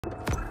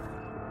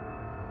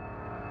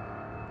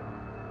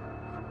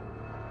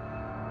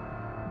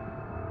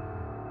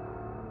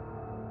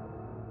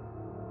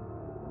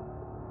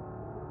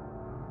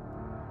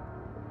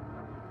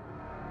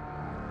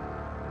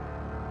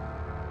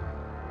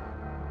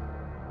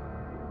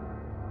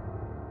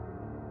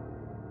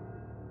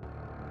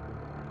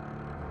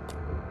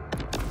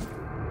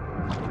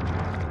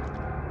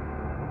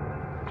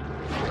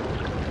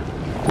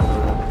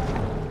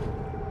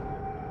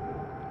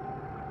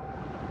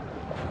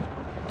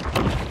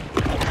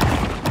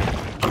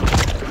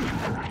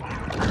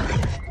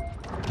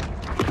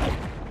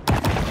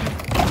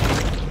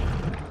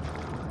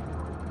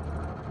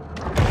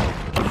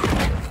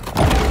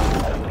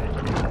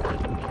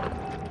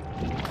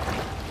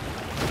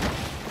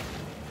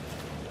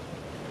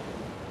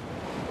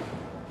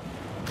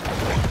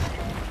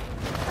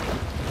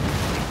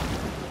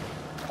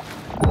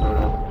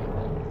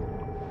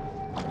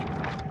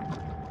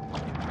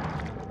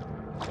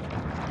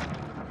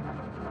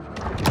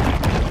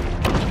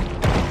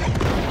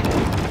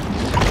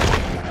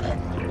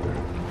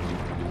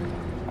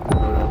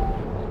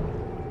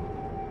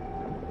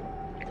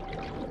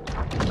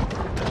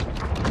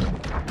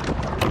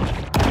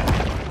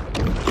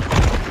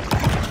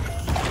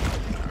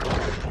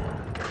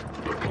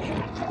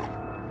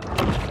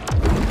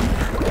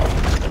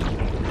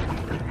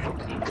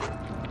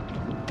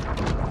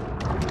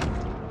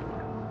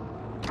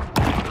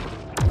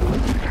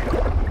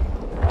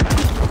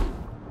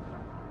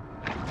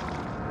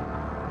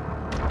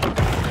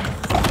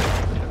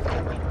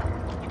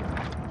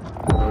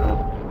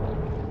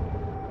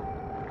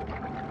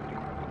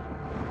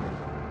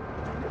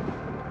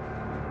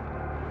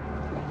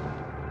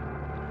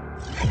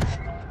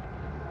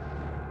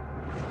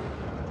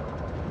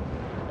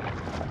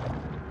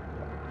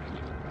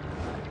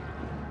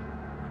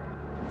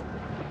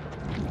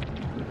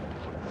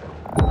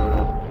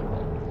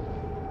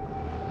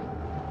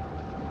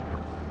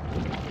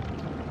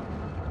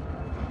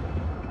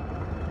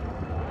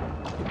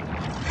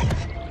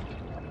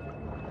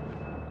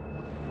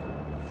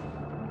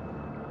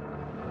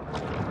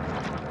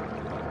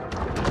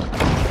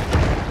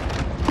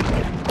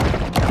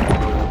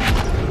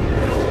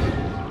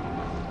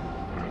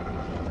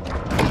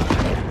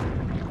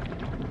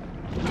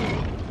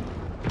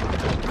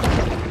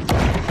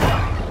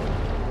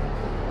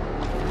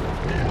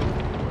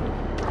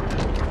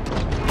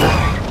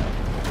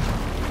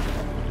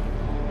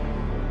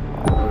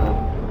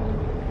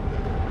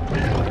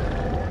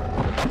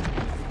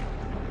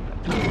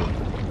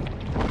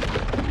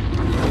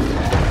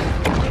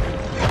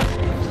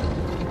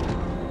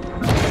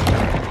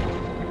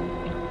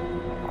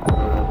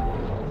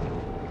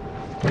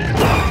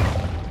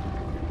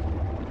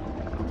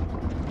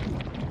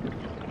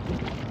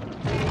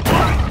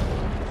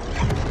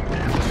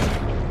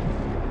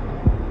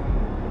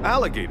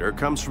Alligator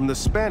comes from the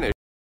Spanish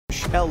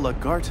el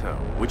lagarto,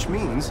 which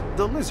means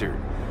the lizard,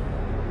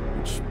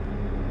 which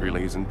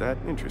really isn't that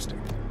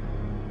interesting.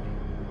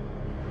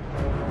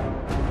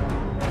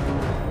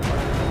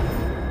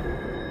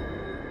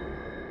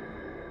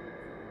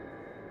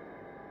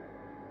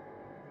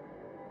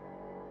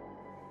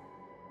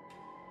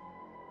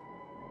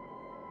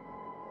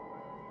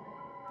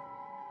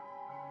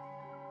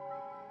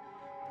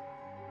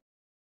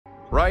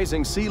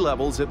 Rising sea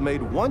levels have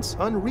made once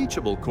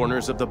unreachable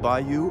corners of the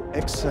bayou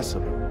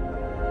accessible.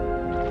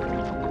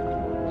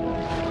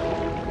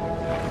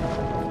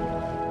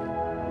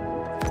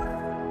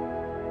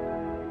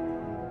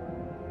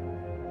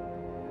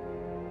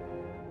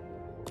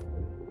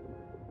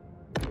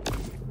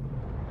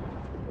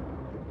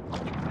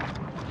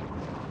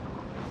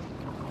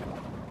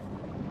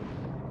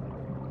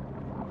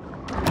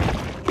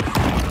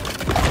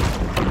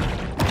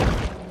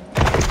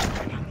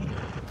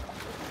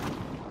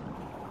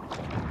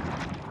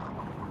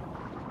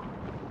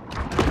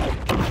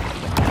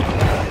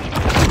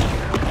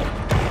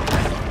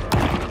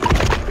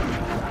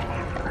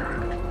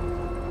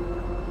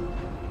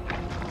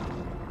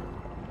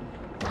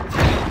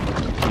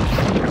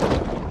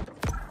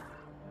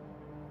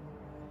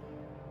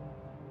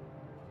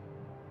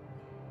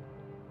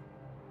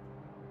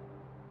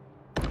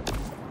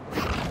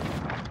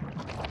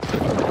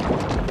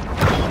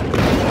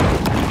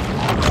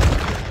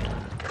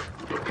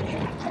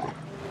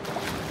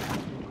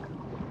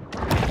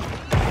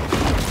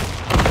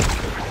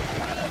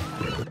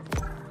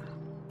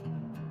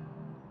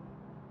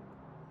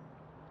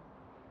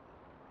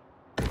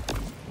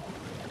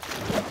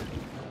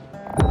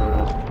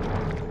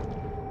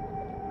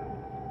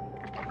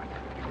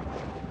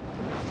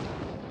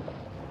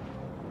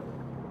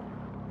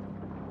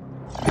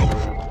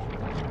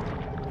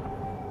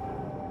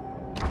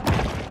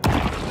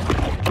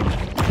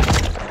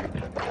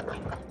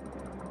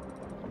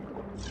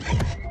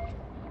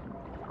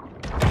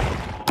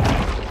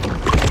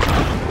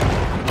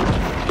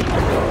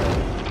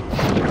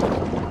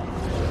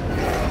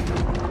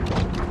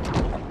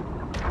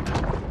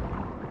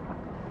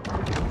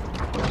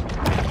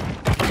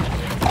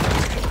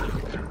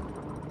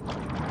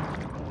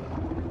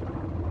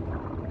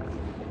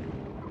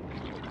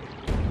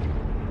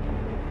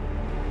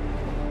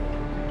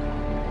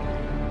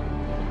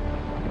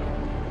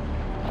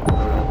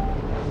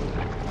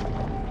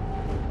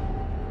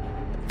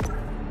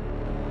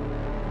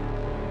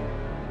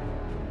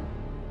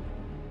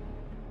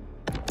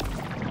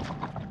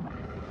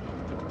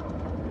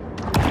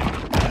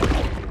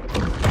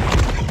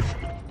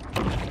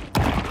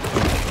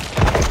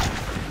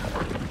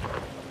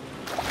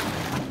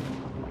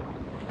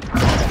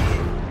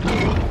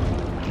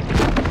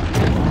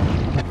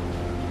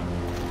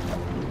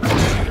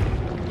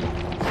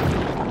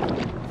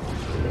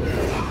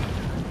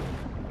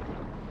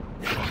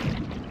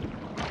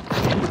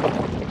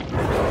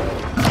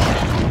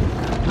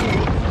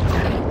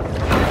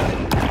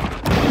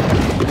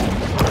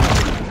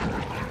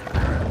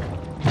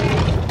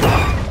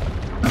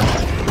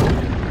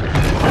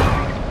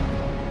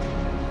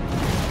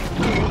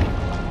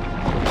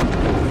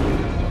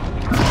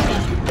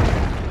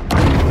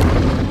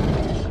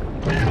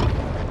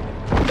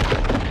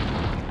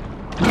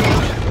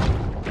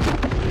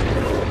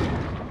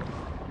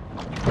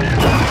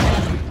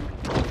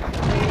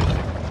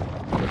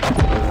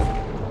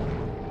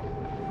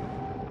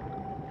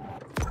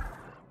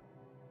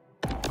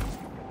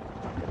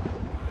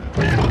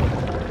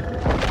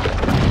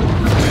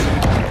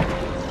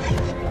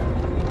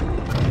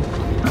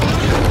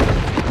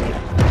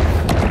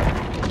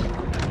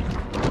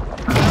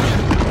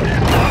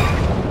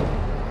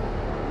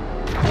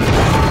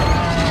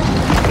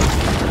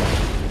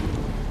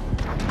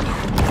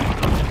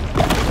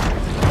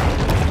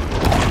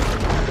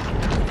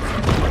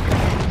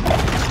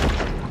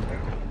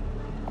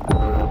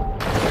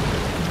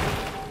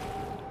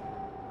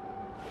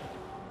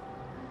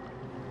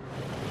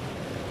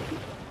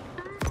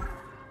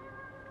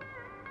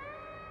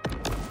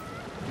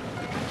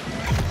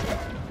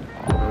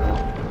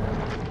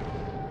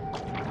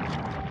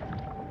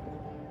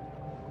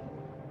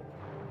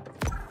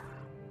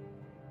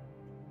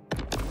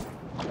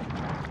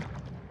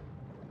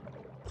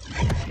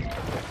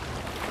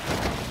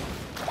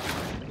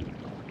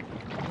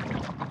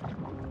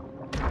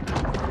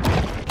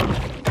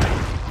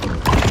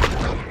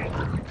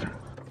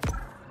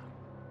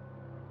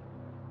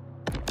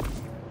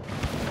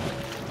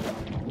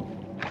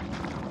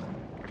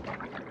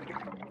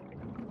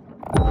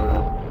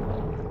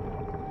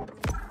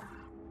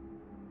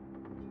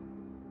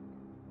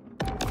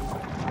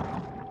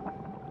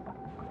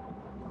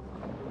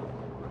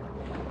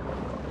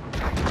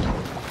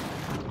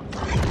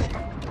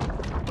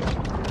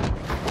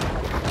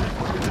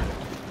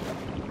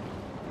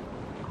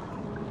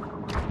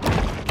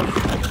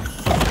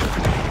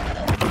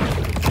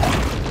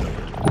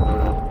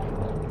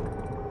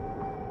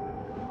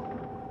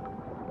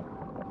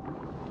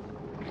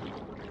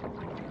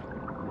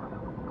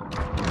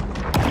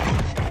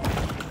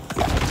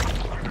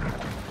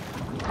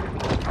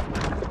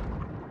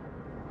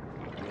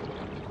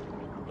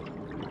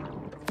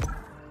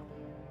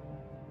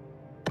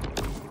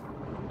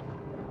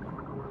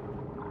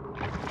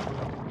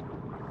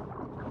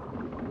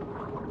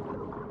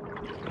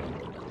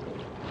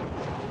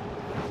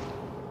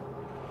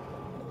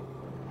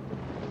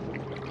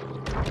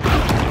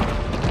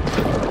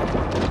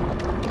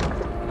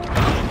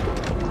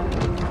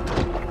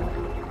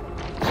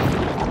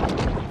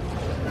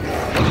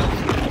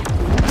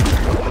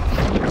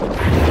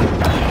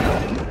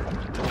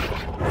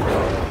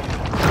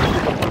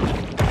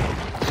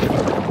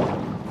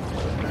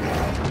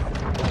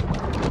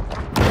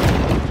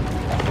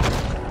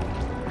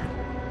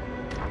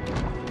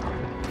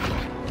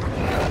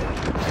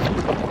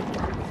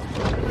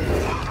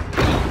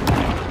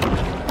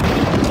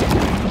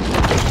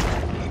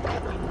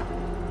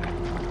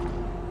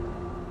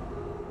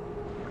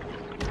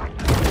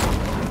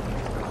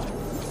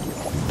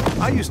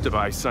 used to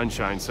buy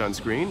Sunshine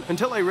sunscreen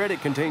until I read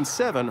it contains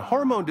 7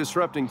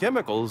 hormone-disrupting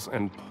chemicals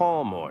and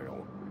palm oil.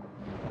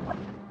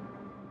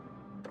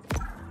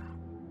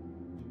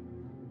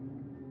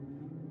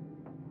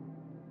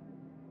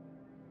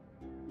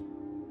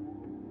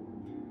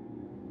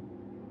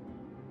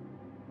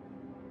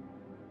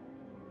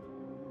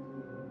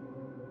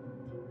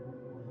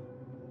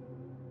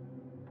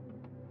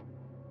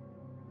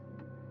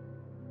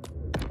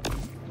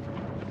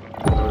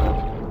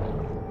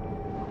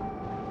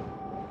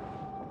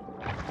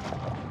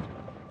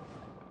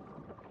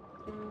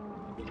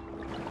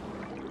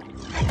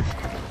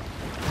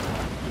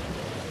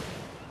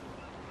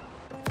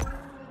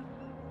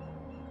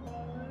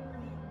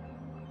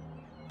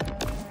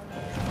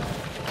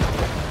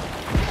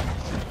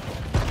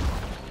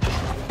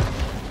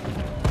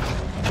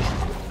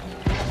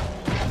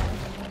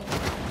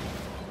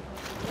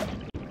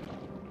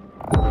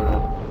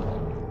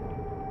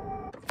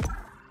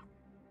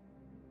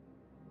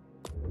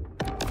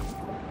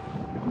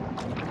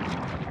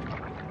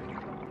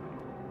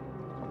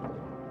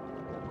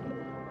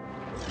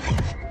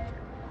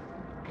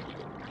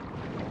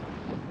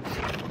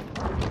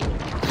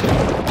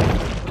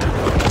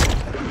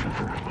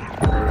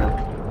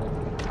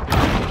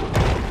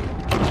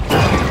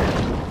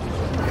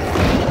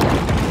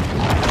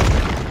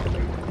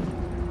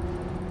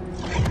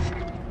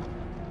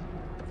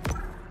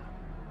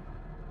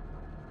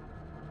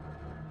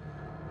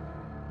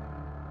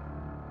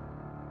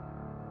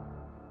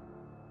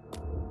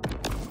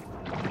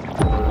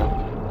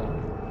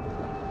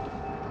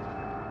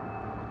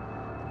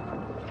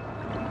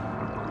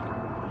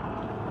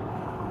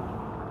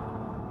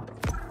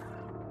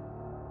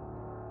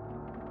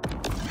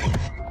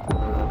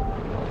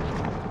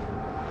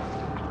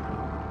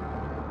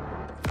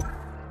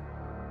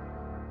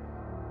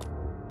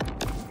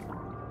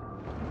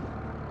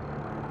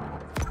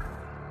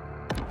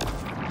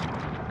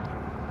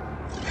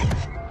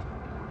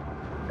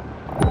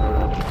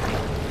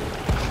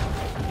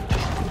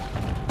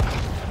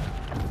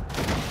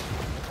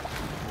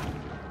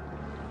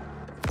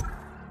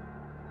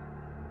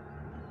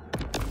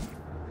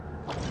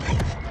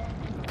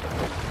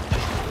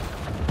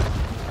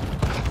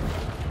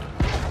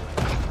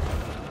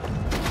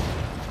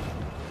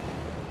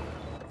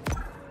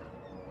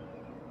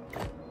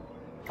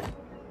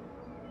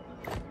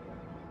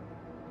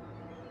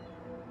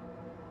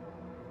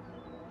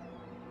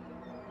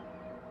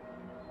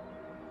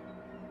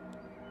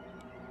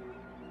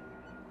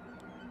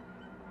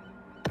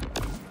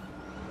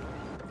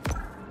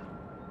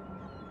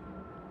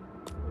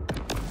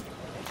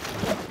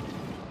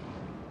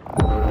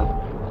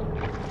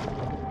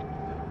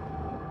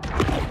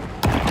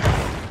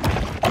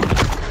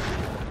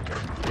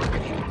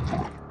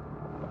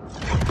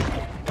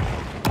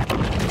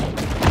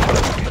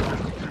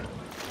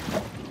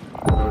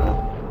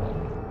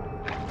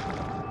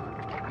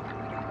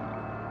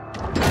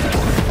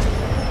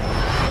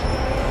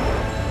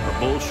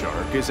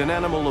 Is an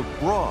animal of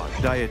broad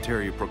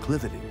dietary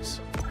proclivities.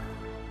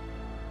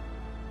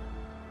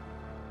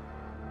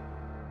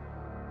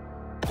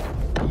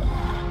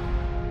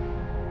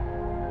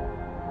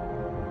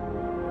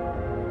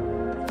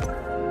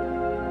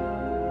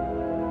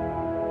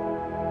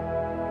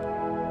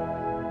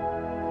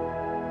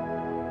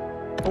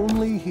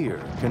 Only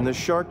here can the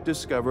shark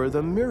discover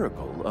the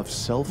miracle of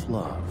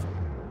self-love.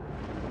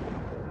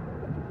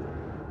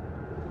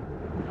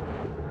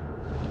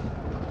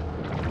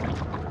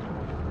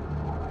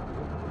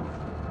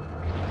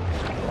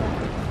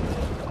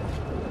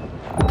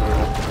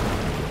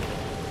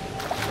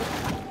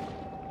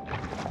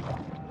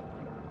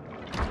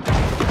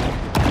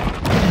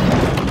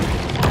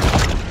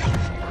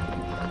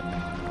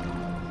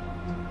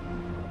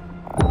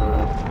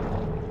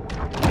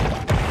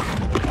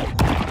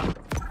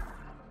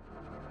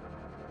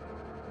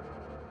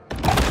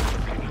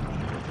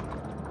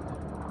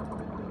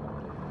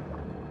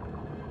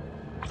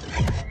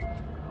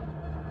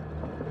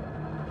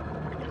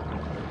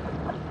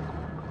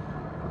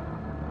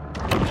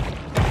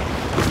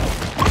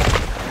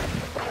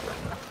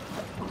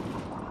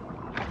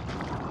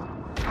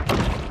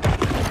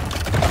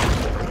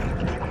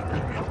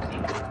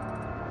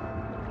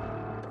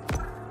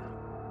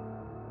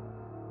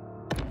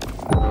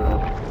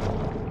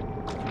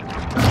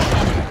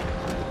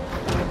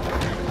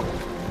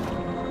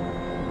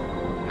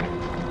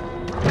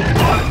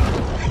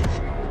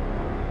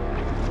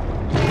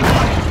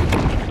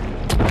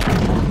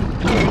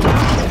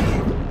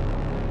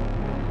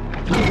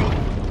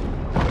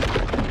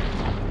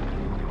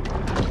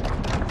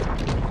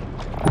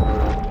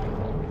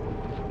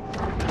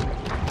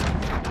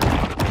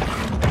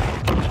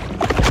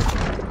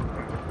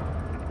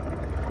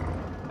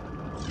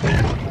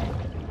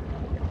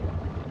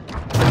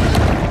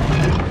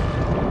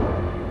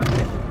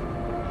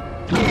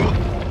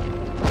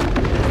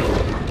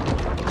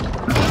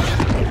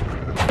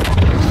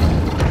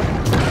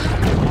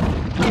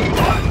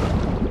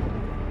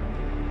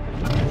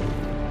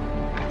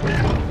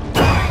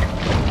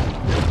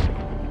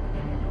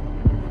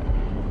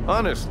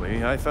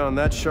 Honestly, I found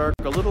that shark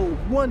a little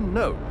one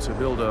note to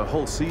build a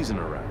whole season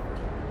around.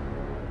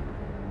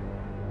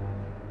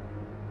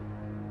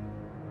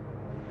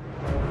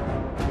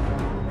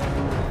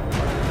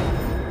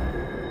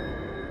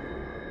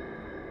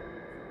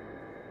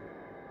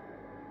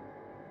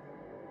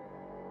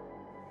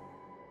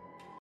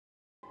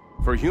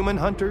 For human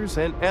hunters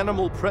and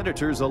animal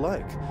predators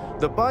alike,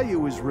 the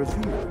bayou is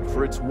revered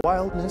for its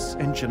wildness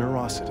and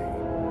generosity.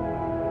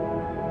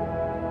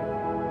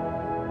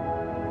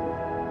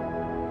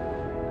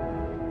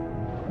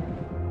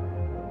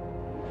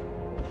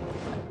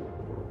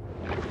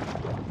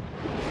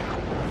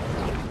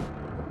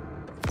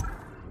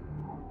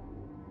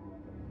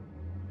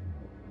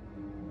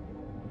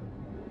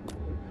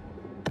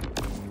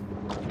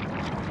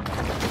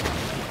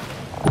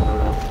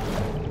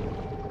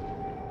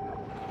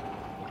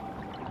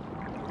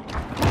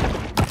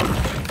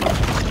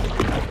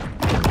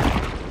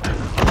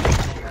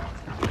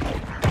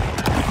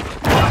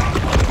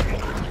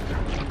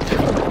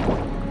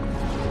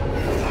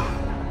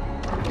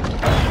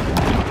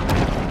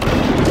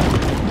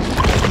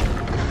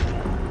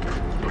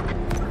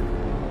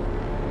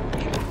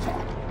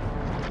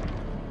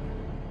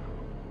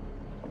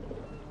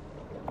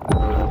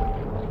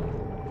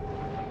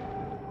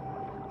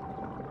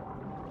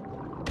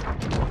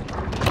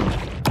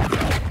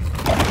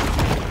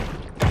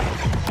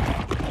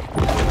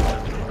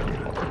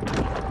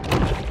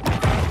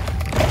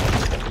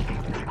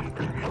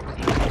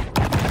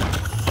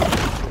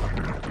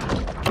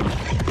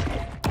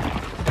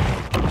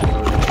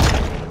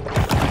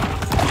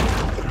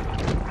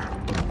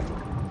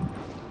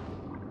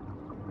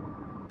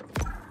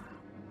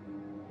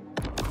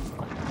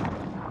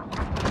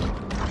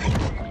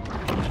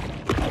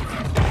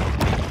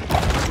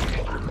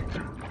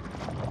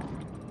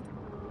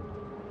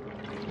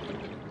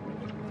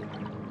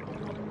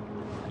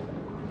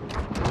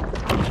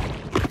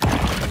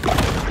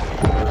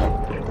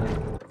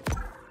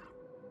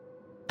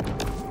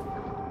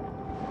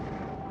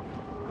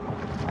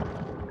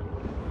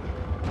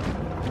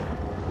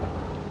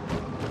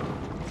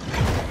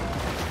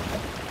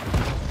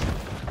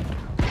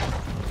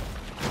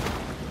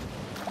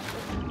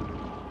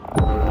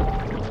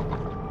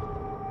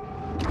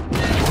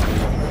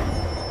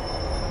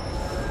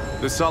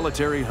 The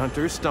solitary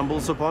hunter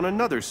stumbles upon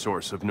another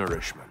source of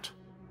nourishment.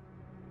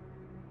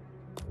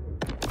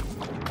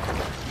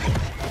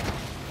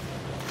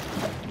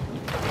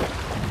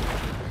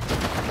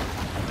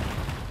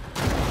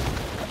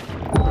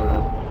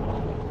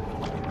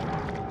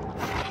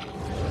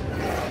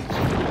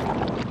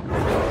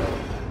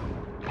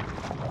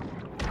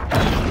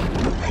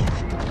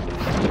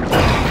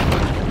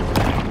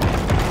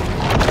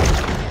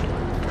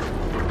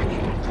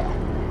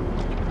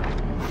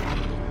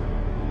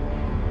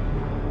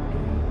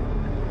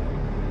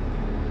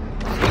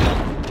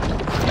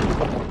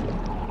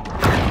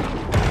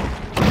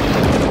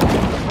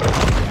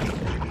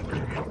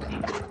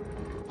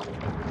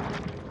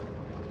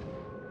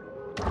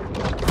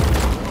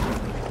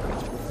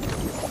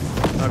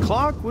 A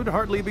clock would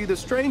hardly be the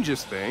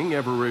strangest thing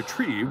ever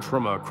retrieved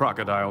from a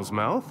crocodile's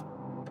mouth.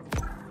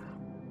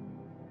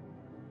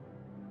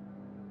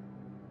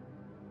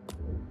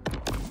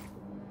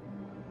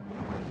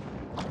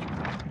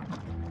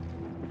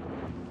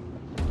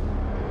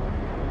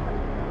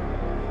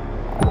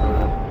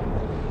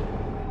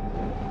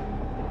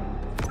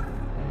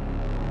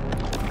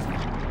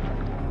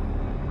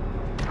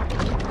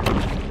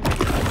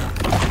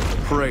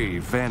 Prey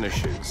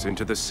vanishes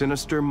into the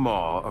sinister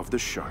maw of the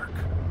shark.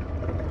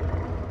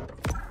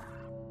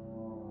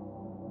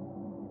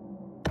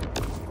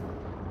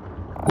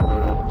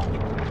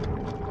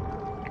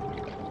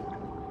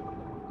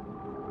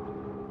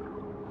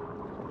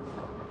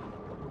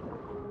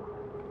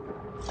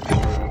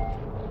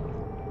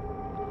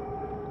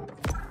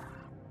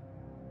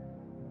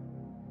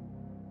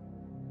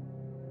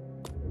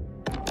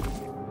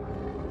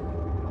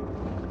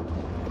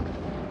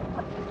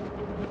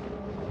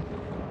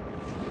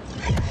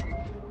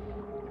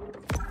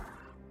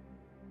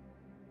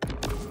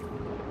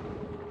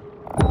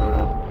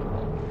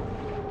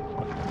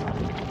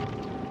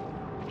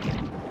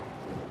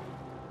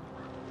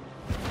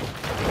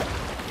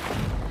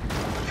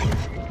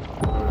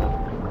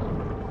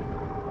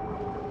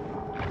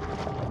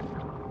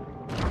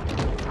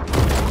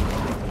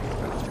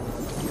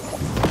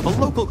 A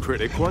local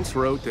critic once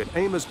wrote that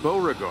Amos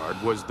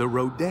Beauregard was the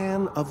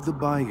Rodin of the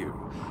bayou,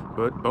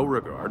 but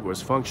Beauregard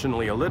was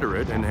functionally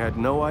illiterate and had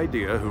no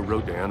idea who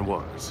Rodin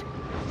was.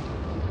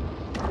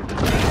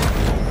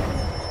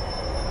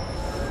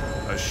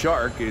 A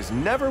shark is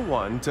never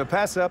one to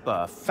pass up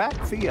a fat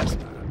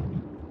fiesta.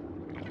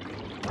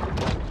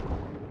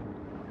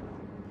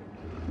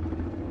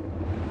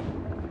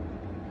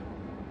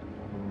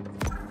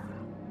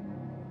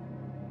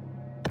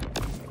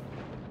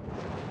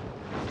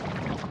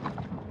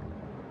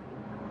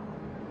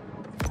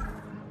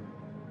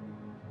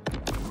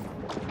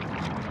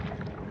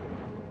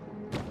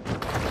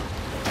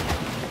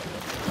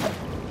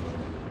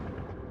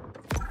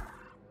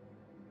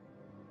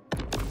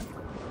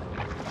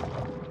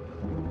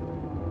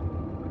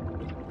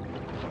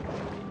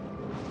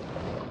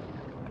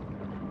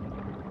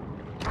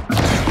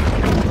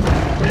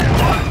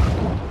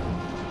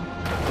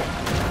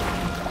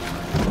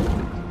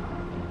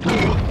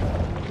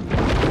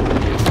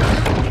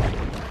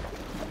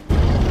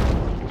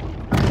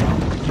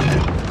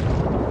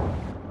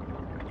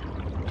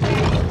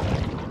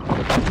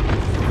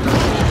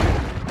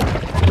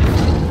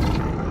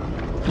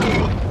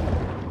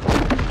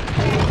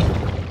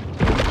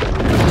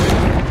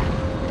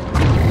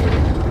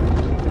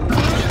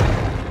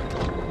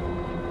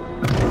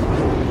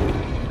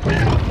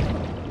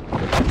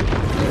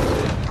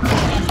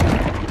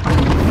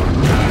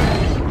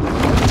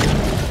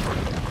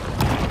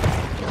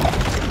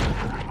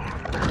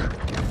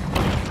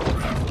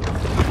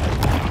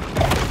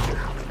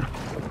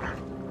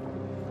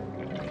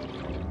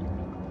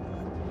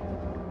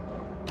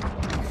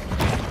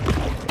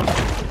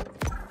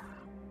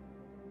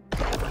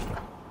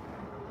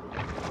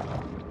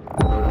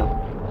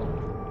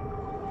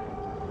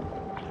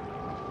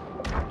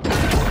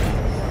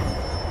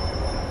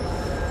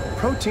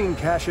 Protein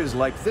caches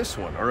like this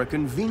one are a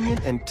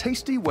convenient and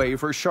tasty way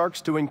for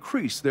sharks to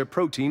increase their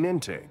protein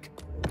intake.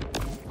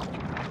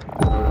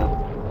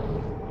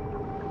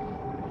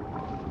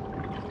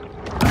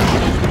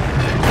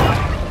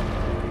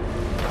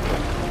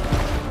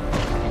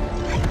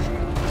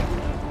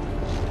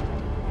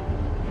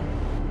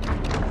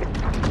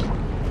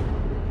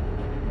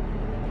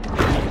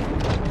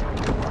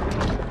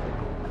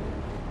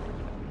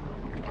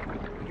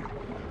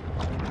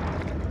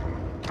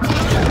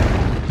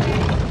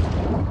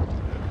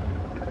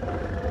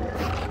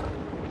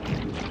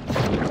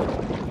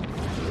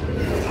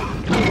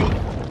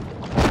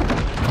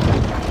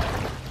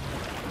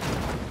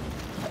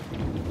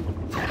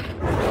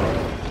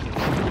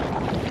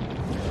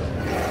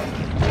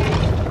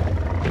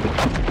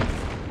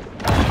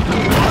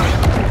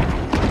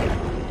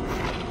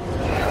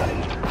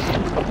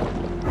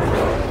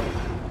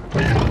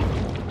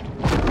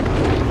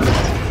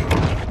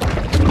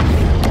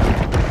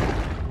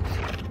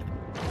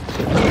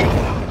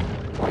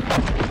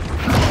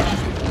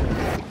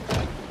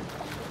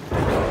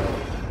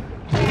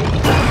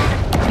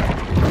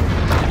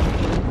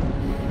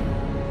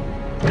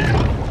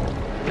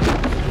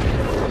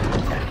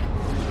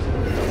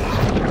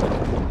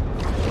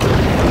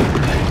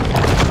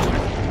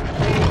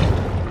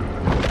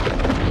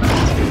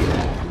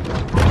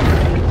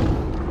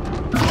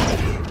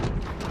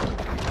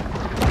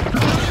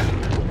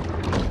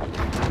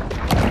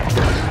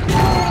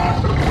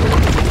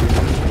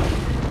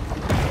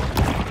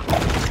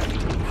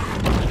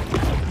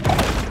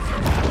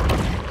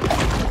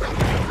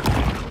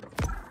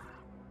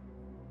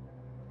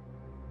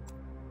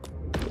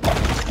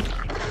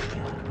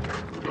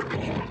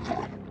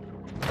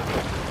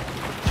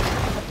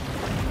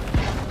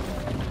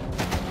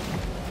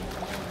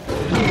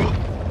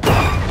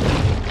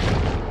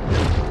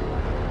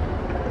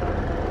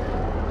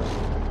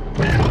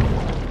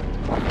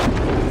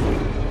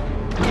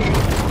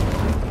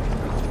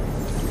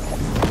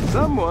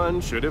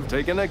 Someone should have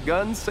taken a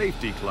gun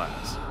safety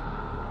class.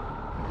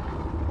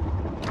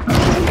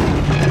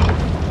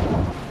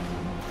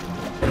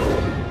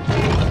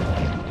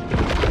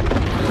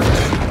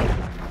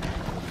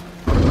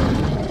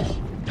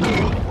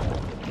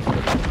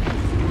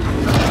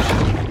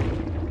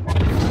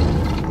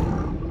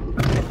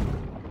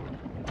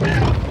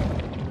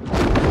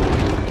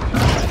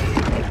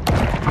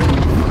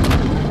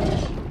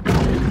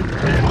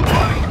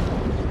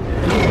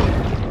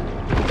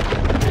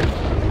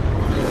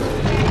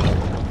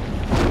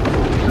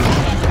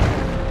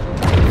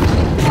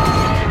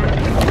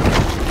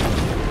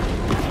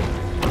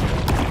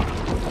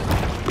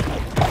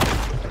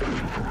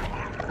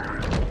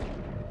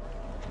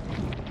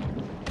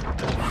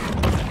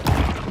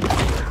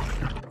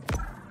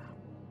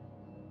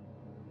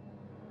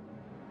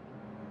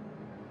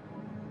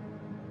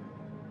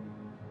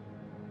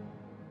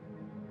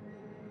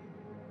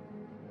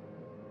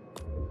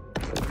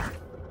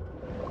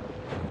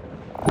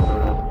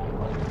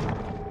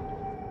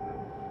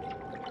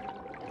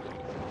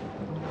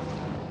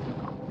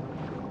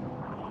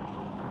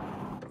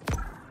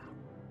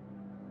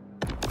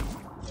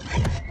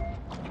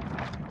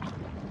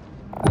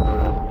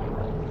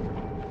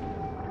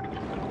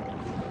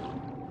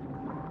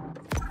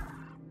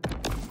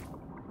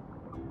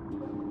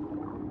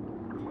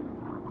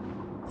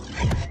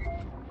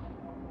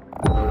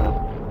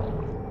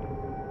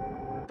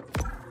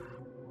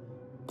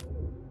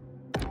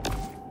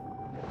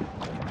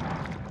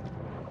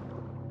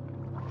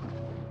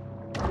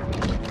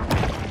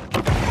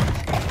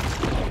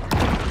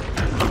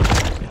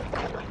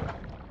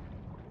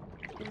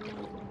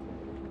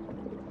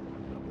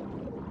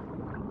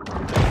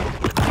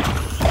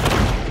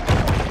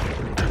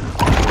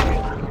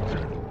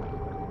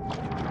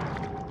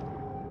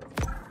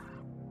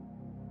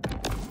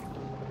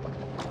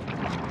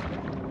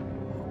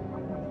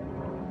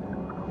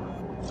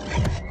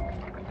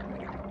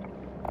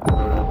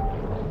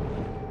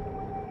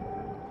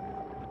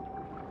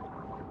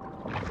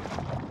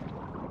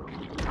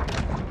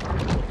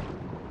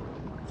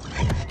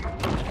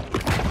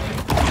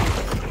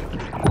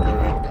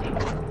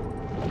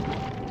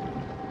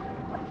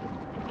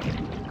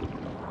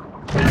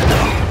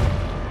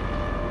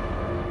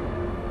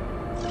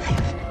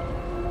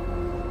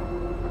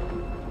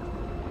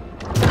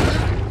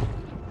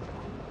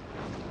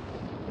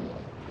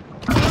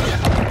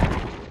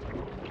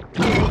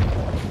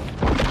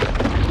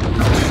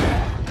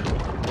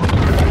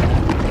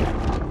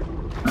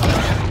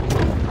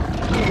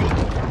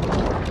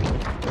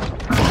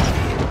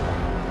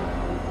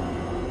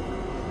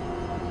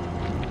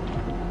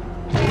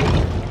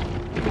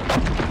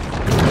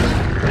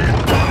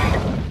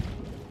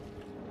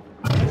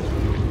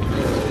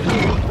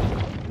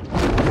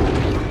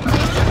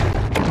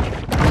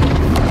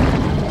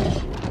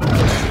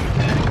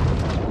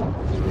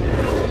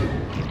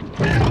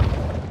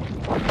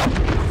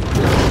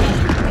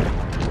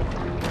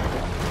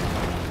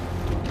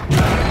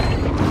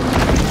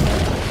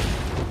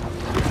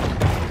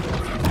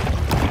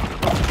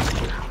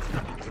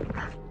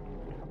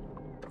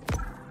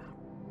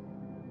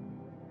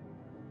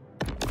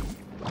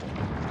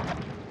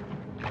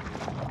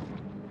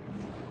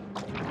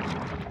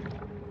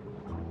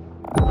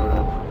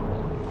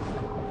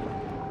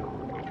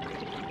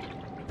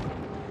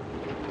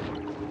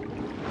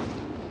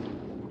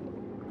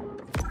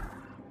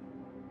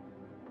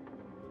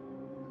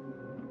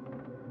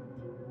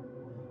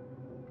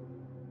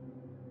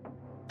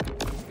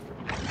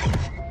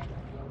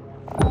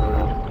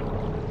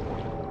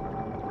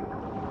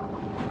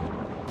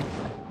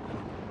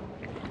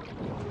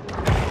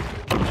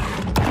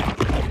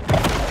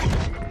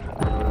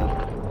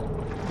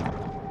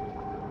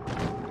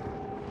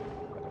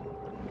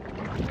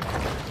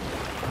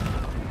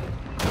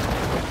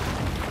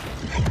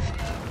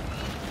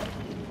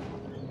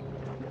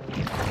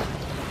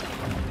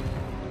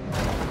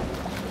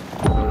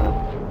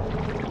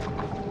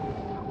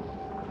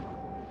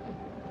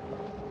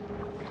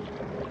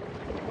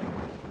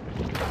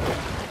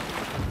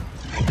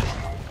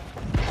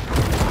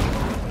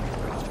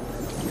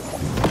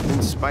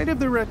 spite of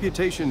their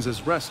reputations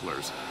as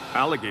wrestlers,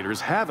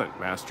 alligators haven't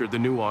mastered the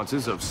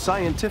nuances of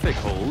scientific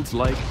holds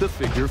like the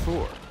figure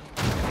four.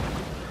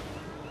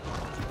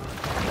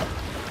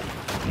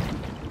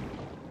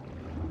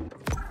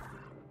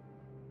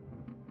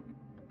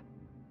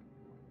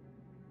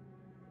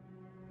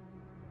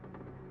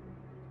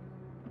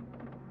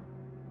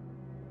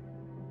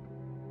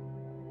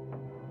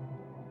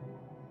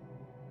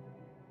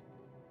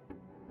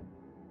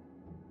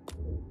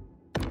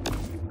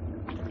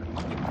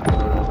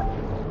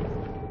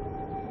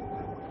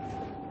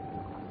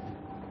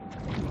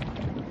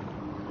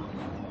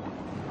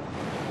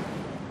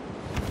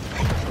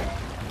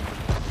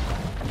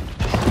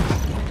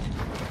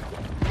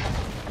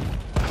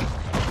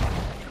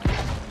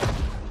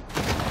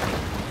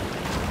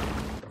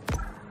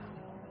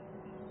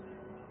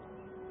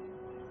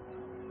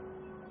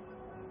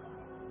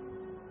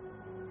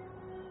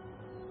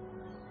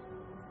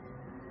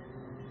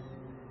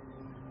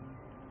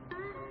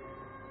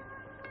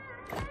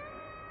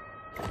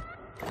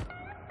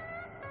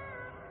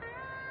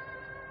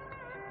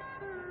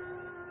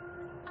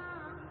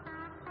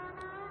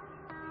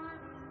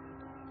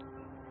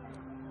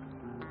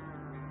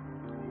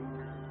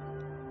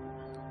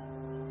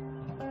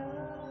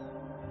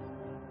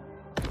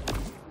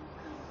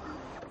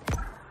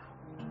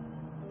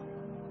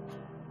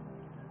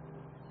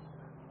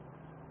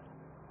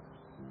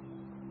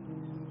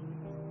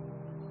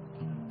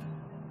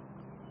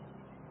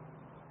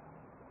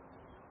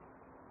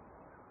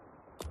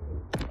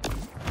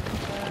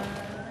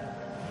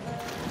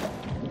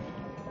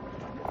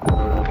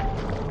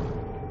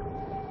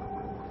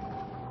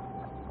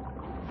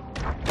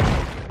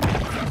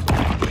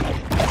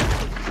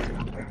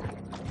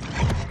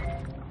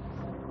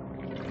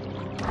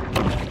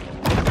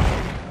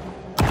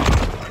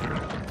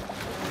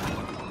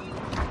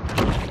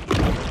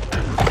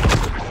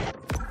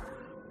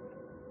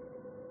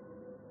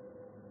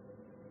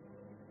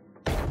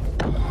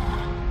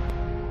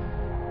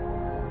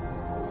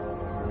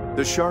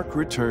 The shark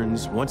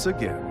returns once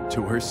again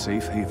to her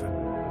safe haven.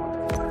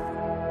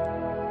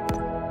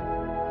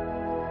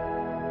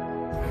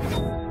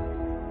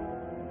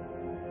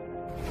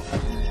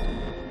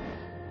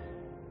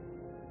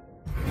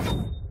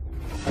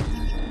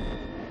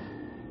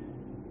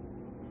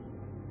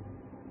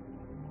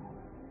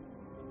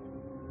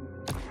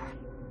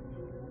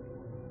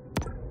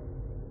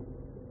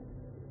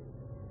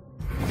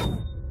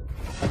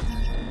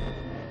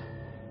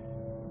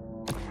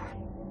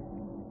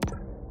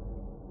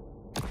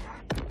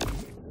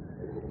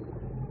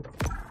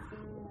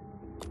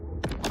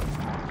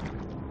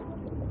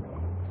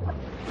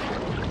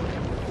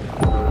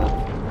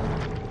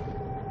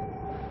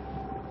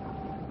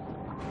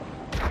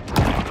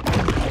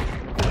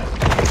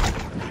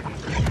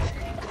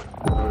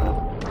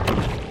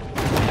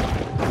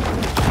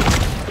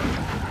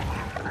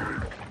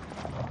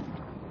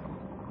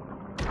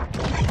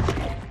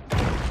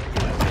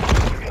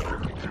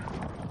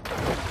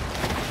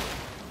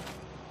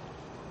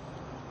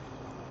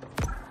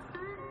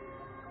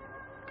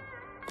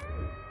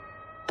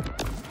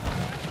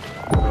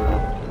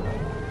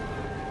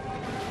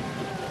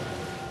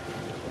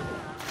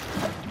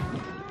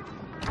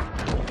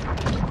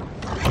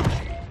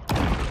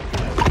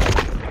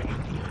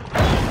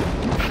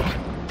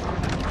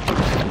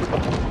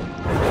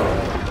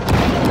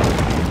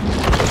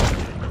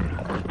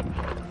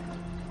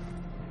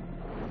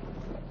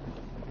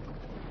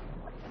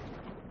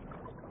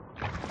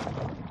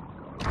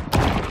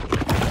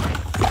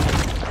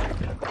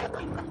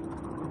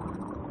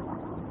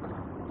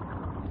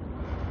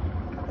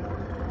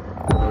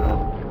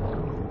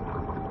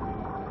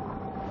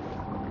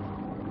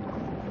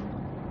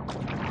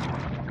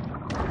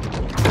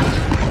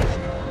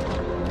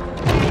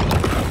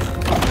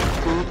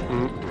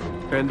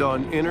 And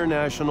on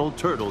International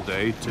Turtle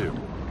Day, too.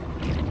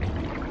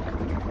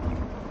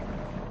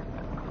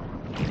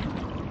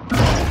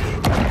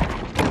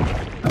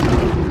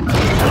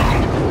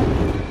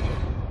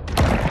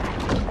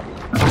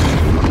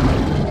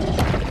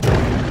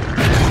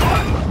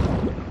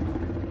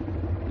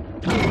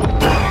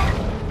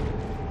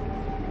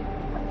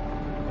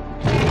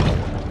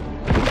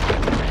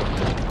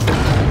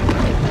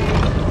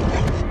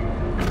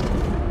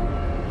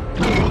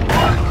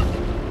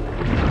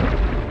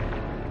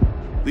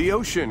 The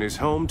ocean is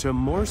home to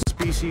more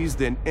species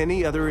than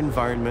any other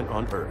environment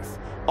on Earth,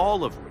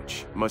 all of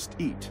which must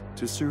eat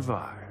to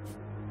survive.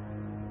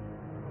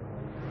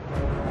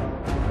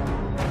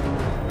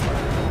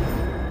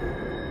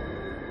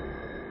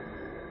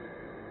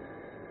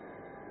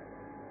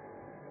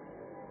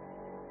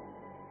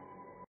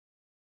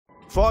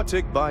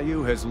 Fawtick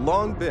Bayou has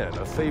long been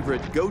a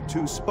favorite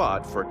go-to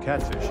spot for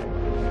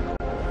catfishing.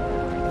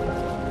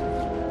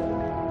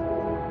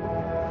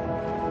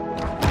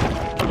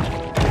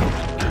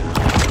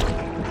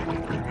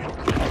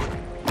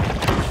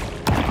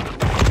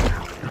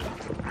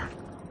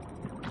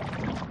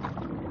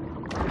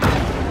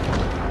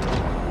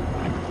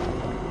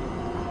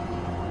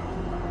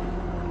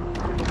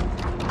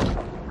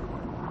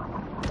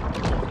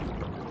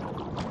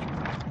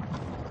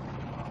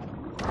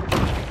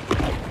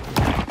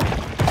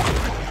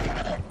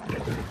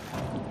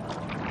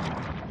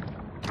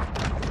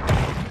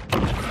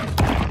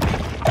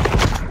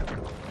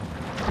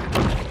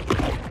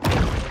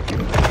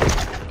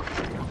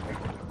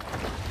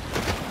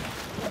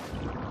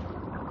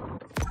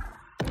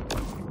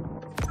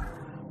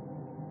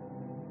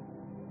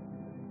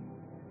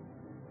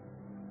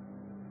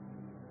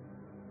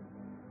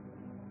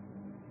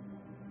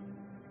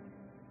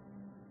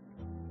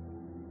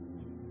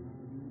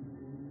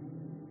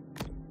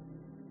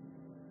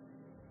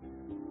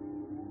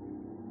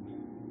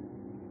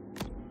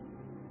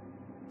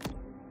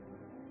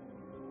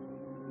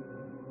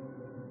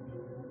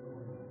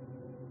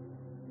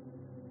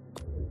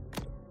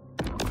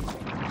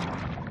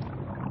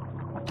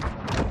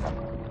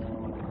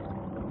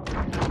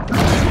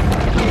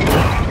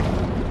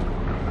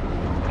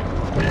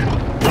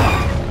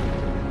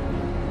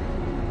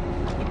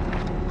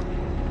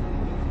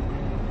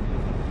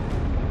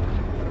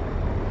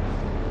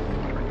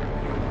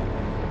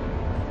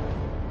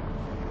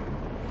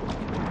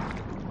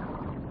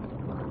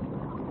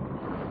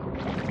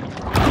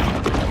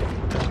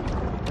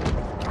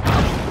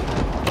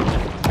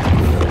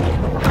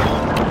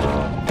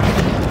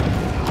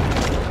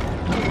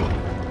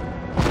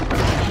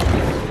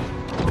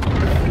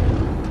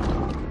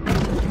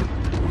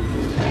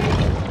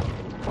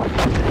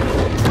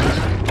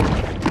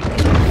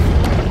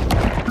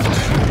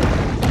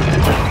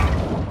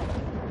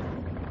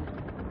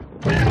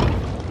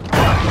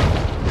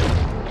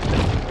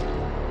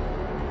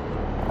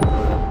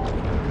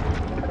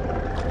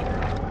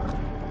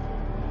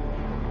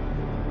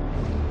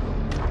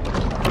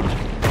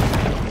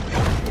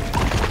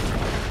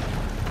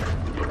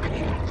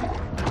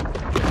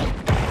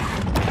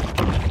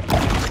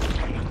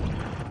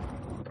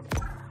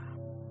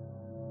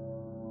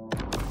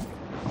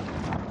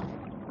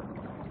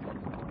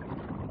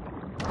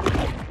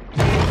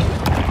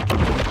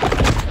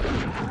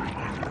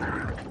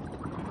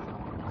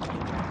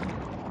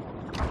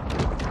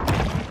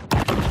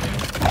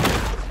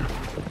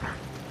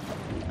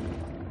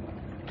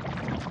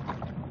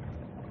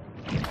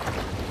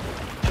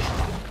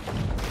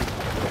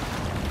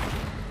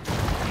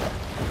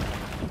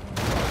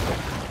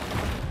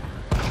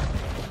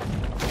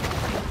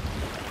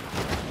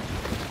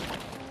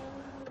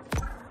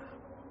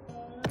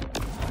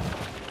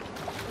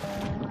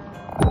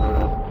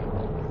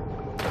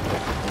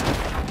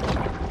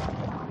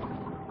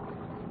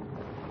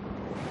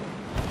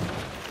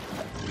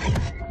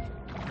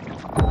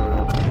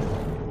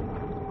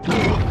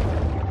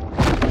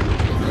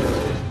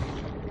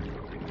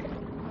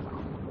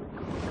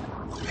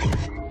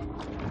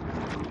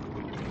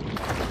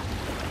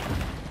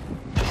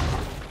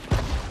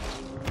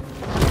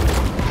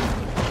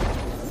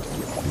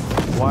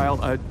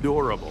 While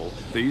adorable,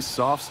 these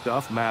soft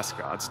stuff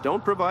mascots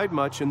don't provide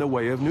much in the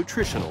way of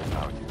nutritional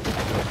value.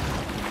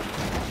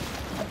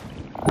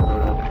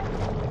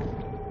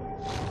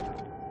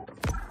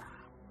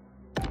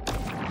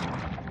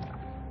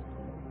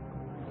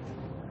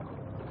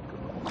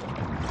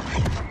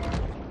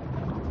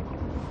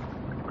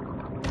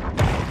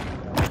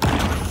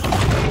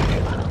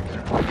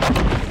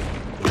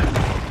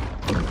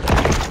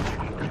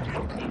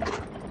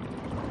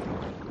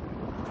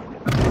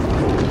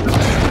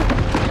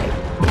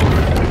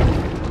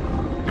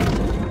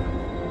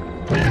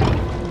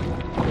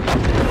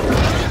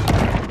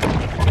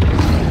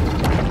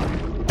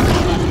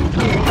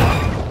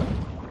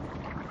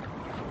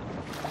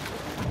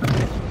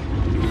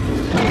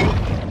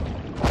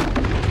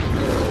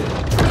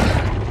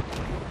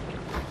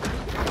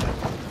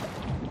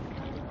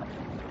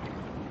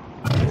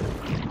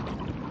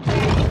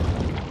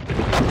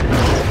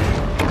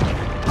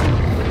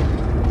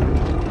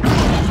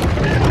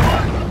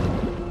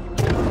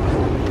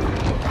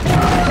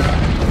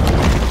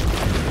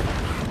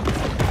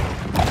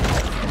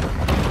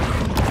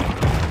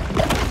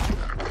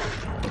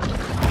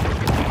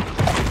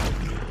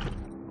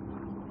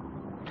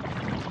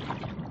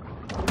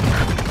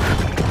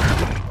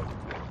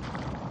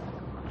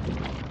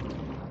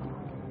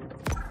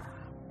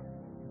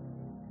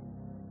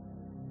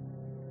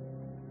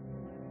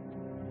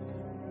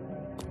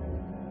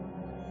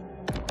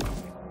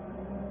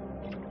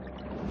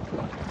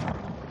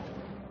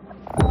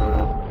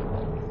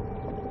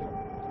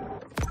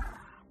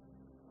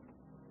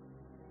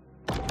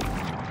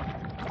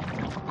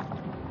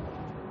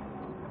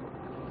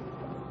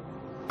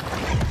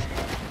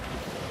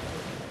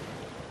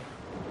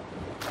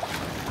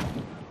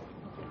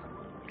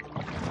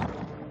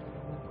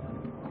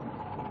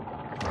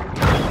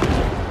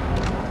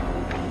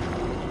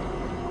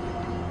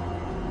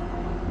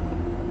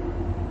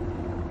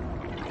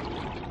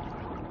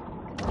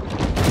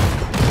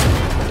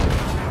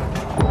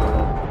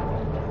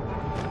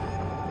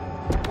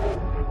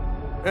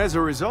 As a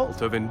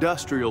result of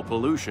industrial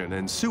pollution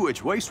and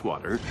sewage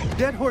wastewater,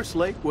 Dead Horse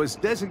Lake was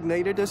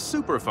designated a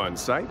Superfund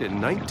site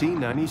in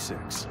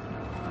 1996.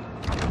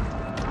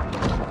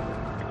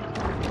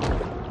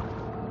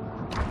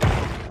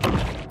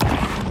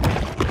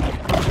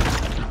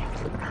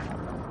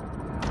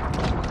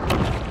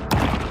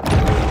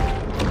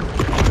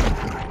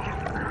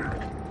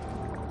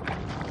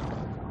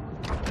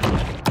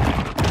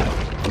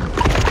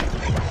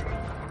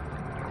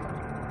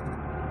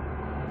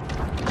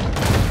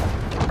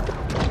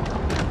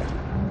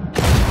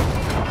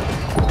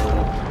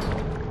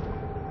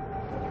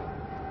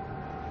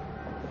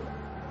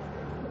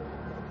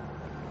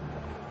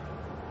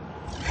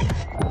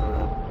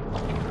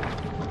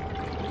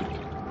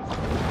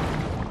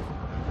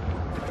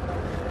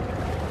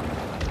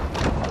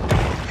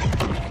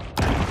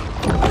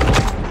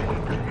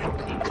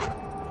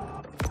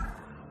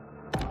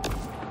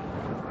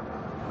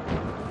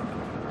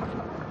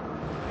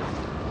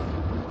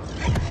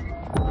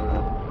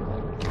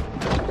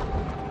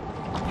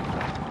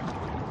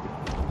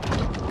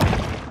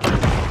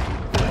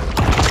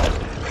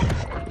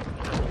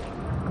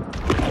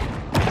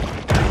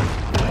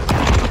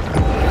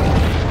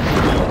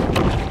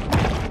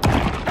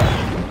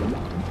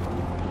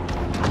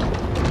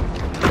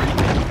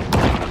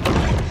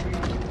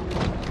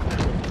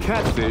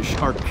 Catfish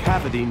are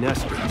cavity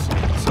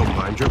nesters, so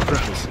mind your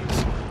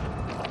crevices.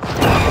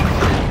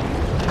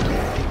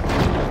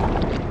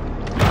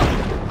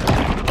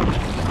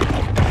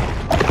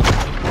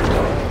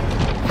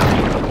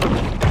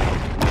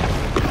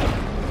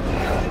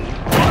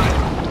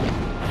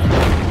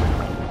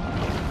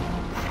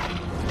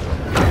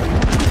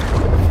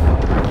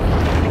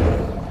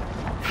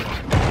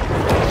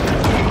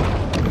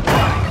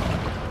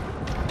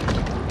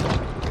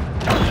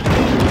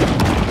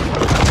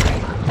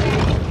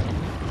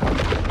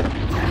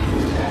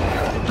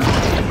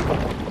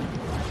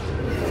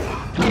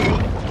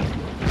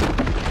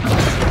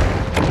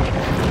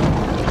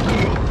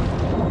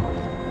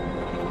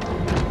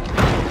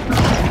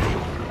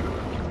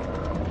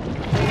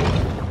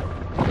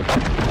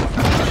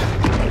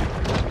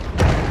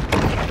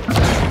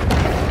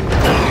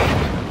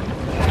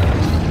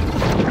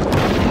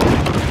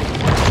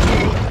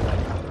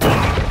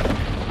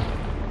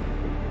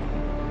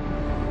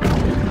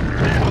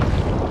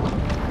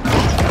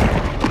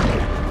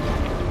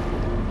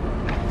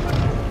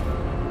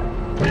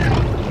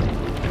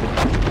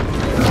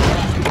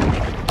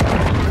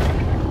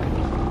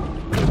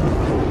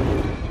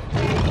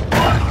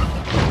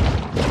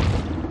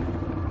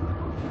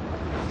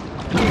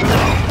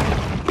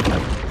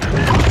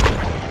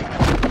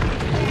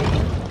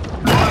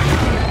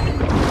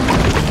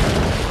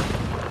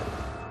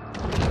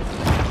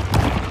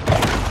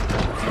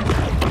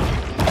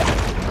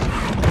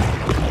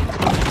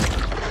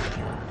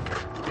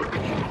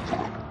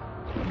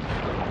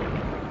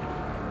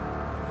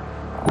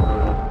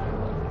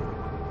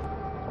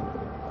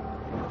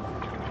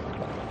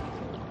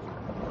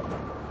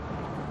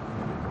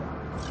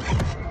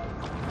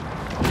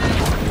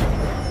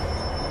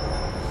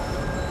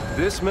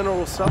 This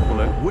mineral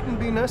supplement wouldn't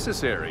be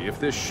necessary if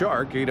this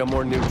shark ate a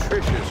more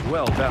nutritious,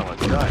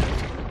 well-balanced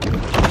diet.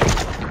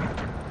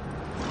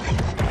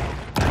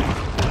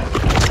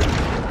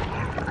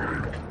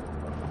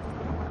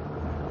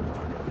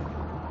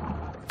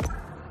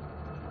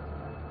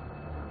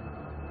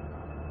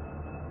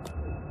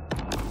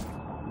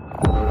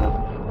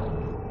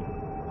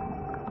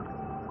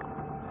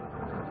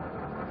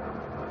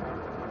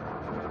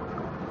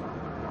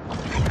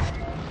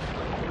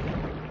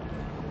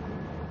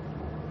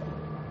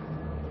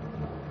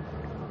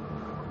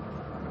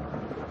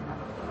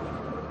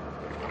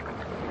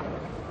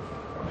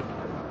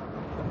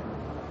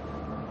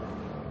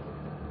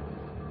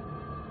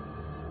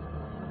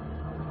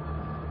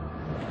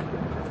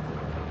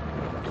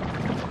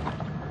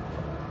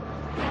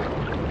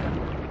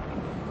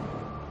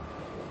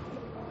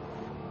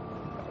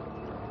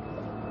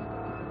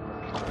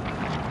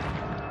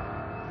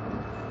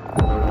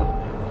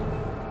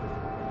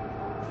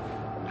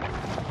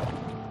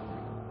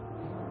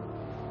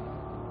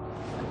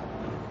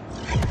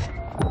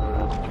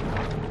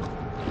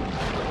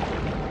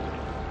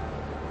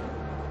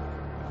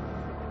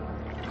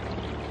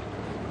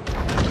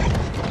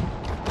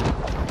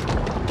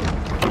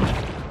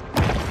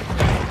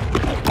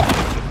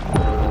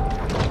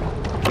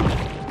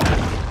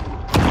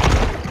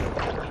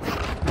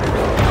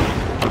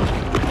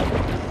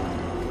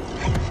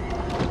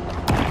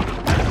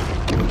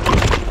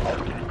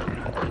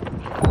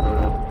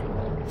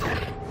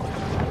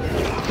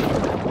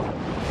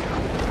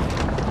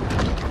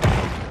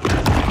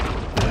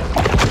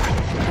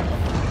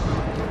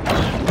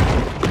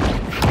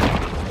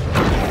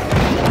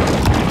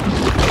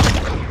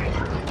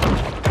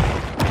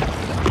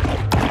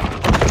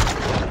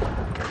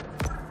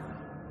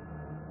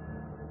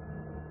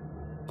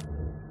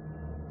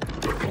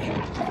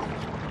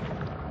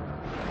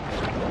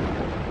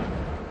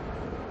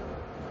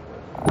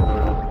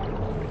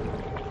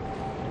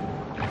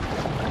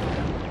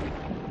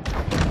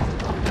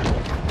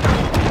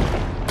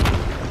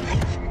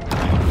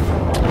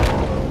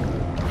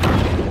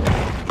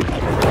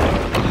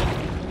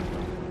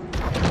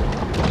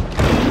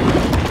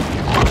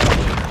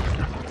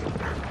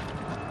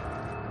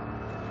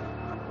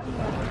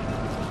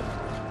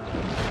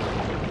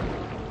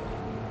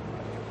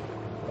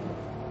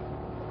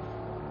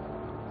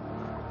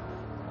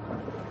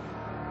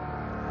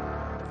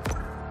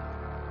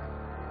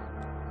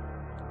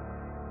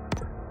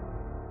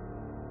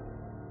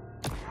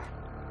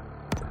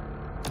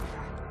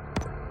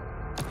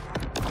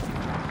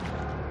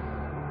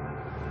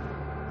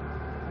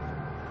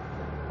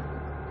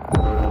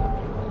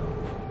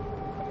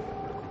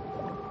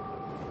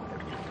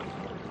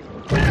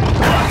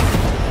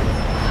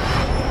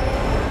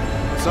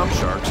 Some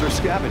sharks are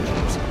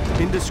scavengers,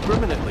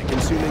 indiscriminately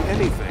consuming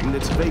anything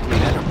that's vaguely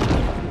edible.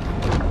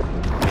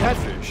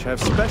 Catfish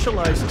have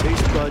specialized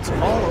taste buds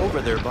all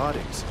over their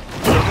bodies,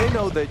 so they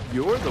know that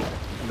you're the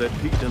one that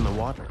peed in the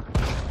water.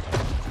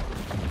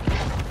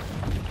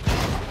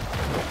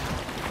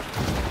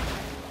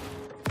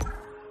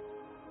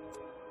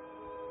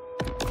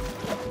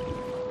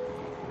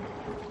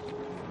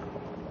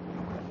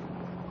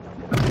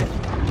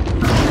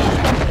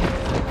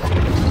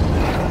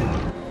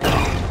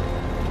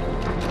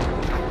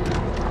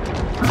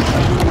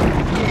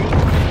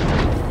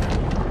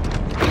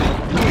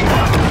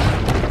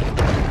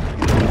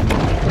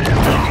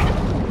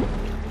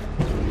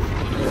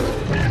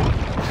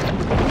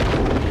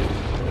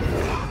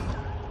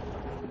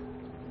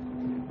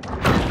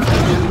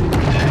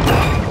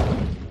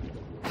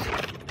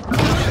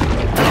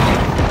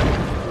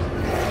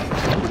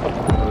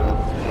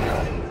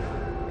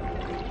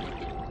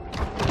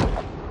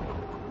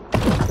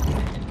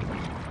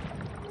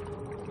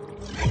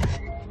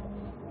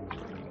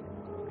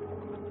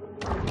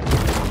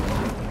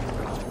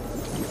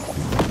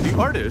 The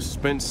artist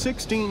spent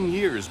 16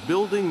 years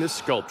building this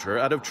sculpture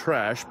out of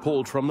trash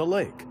pulled from the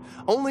lake,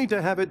 only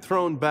to have it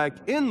thrown back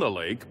in the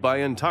lake by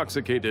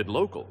intoxicated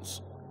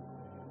locals.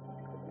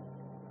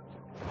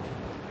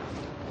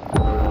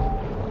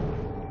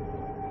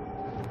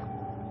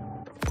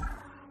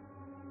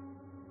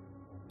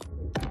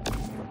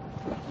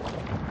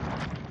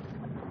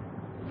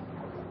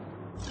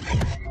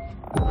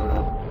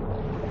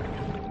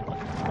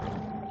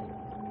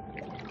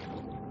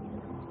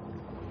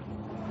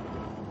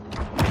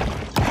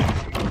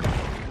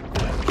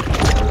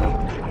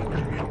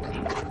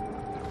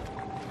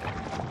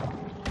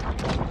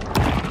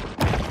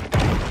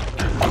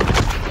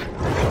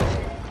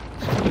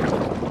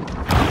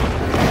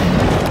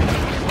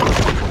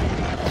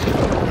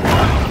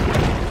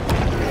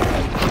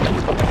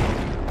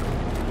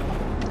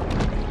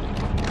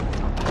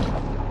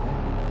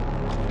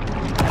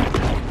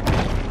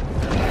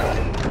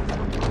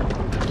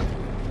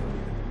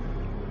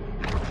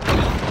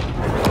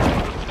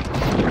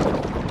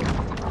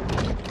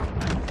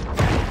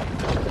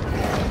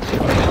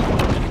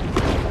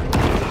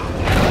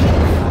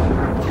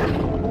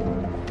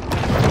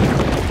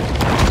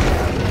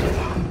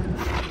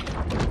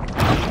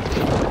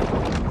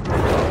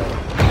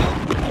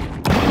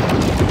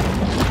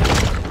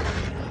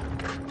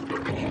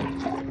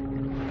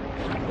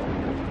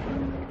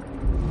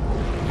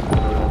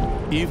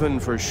 Even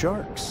for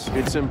sharks,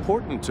 it's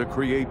important to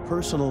create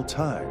personal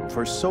time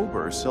for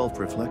sober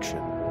self-reflection.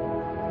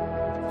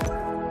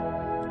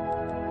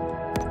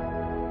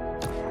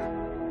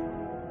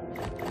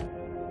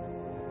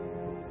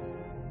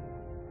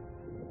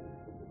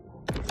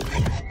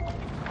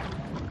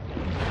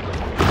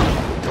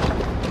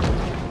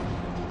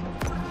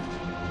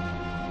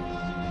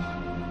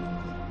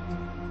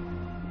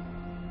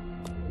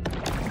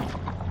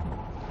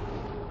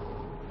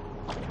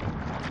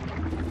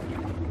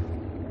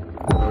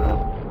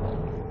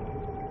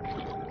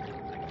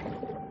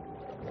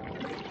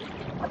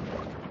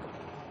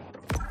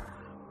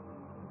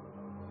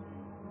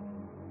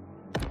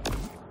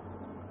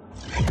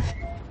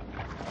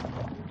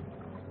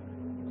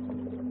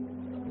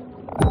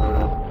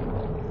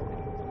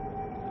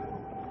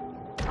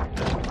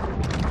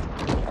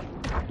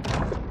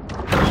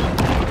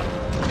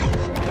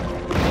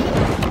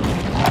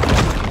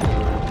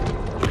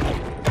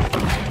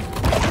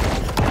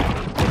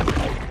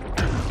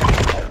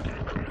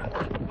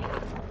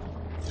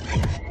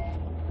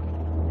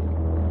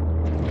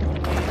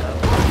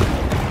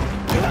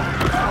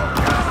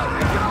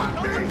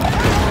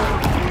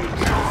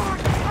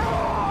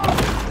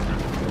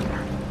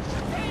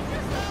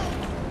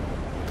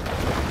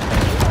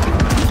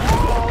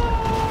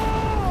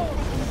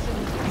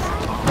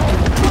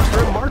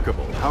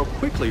 How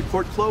quickly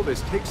Port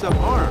Clovis takes up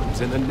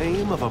arms in the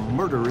name of a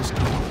murderous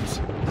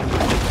cause.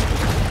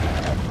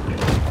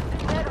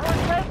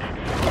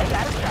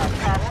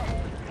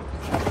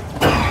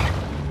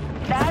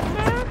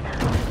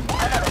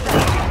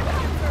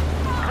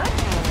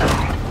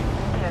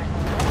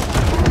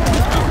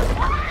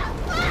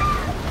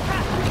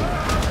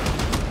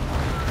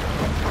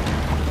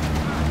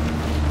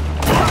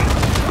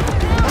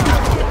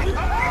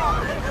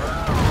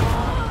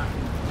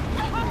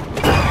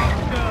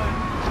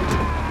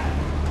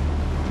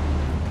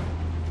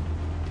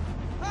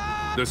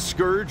 The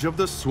Scourge of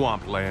the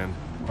Swampland,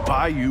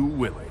 Bayou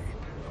Willie.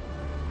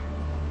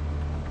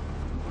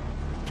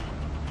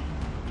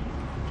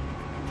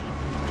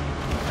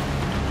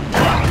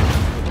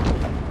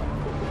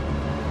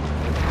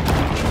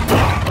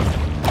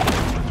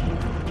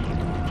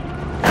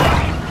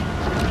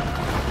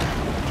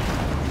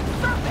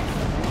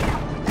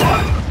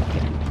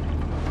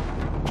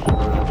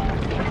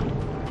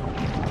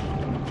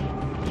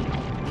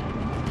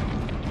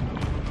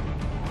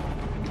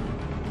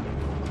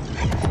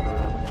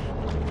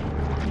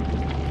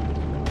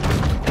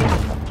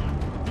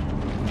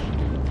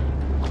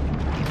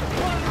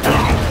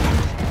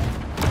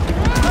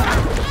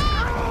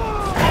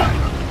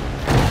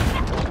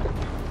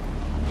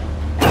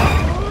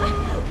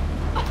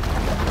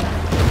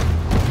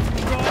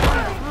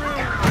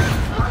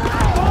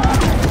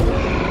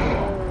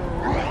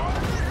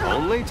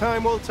 Only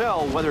time will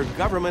tell whether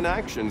government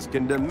actions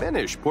can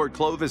diminish Port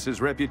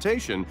Clovis's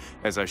reputation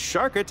as a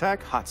shark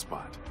attack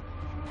hotspot.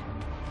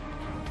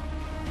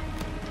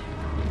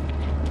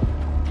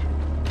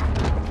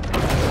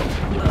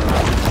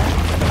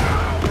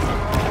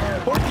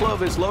 Port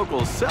Clovis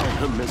locals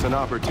seldom miss an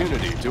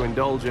opportunity to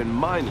indulge in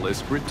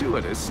mindless,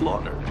 gratuitous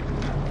slaughter.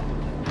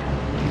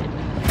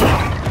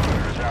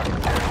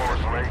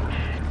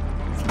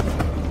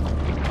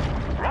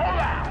 Roll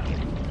out!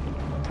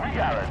 We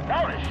got a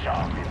notice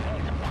shark.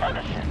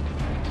 Punishing.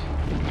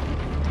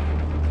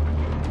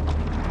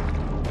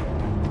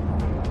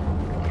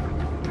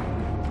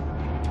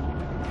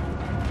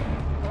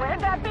 Where'd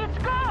that bitch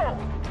go?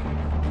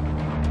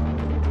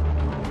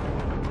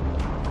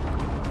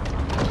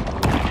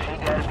 She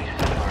gotta be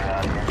somewhere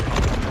out here.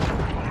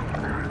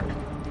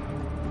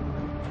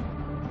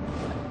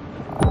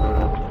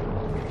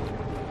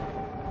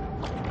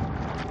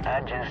 I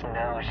just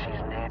know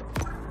she's near.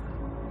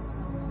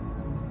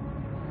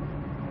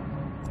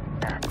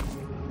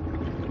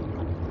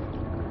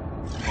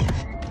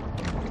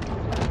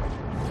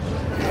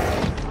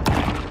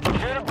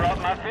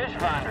 Fish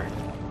finder.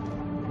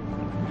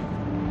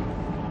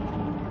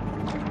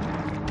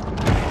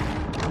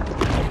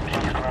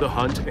 The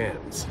hunt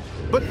ends.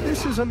 But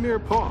this is a mere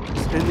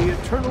pause in the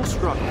eternal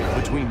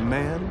struggle between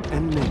man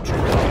and nature.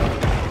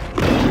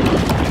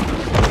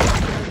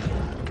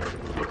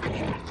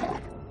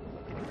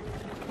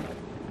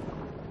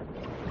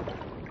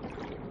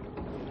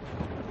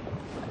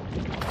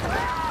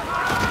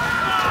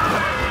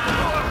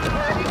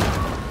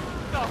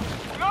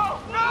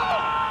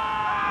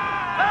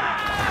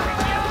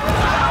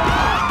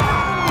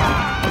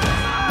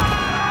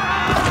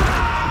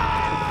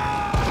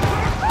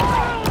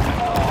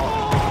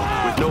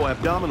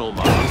 Abdominal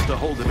muscles to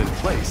hold him in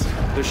place,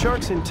 the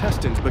shark's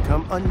intestines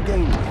become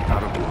ungainly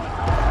out of water.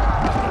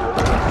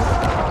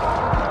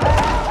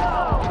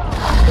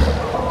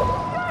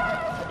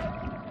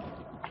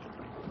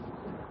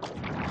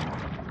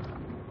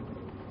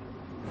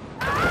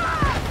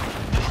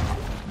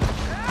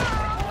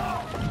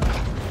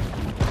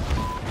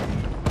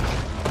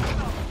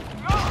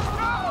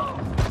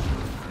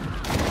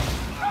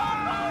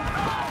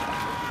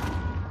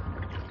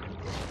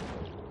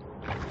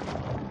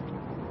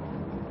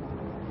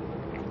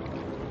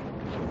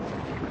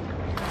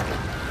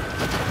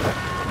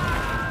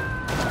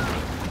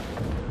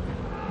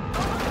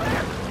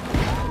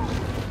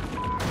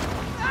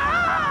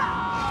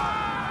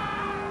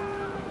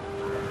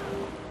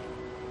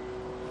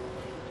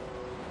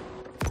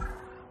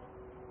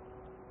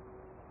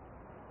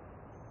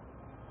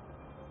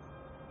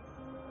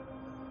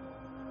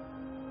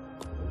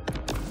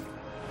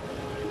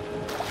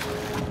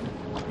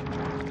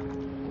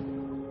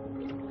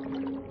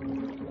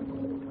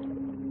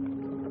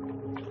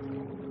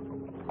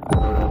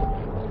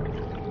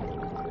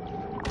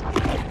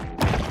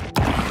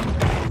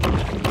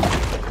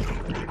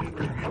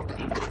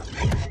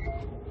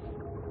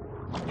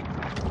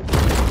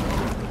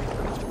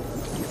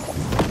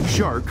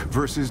 Shark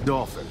versus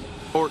dolphin.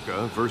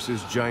 Orca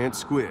versus giant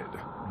squid.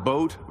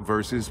 Boat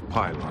versus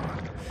pylon.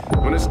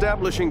 When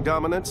establishing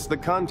dominance, the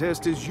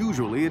contest is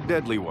usually a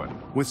deadly one,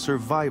 with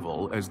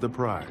survival as the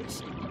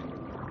prize.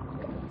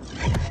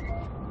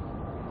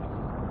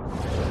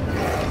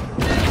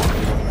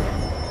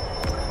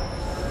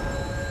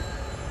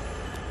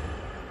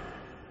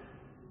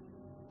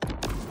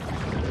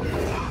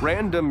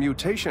 Random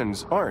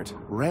mutations aren't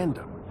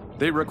random.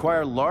 They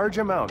require large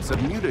amounts of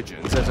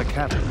mutagens as a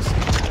catalyst.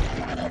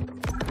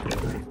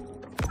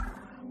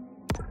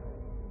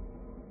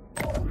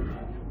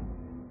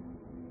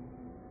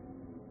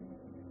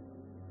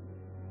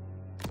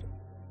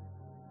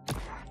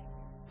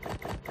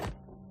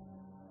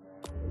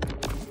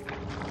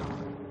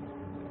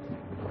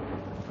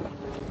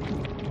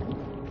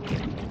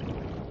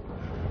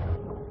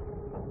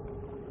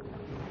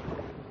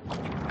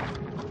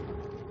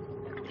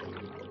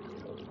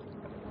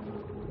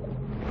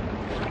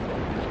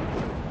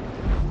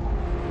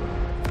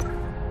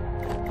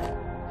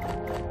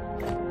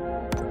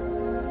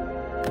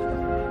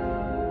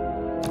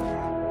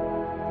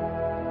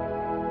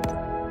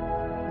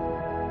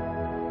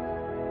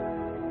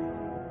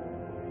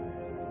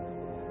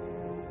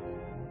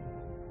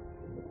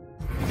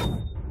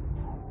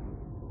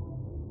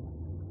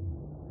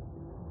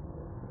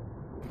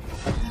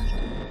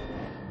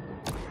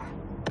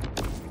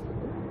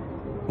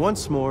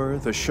 Once more,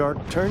 the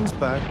shark turns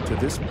back to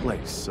this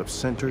place of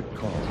centered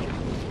calm.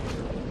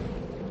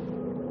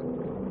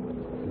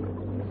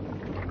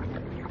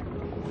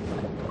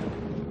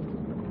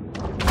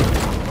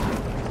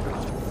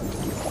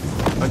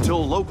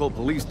 Until local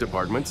police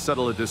departments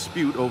settle a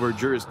dispute over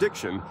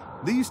jurisdiction,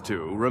 these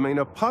two remain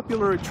a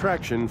popular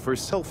attraction for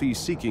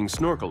selfie-seeking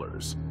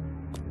snorkelers.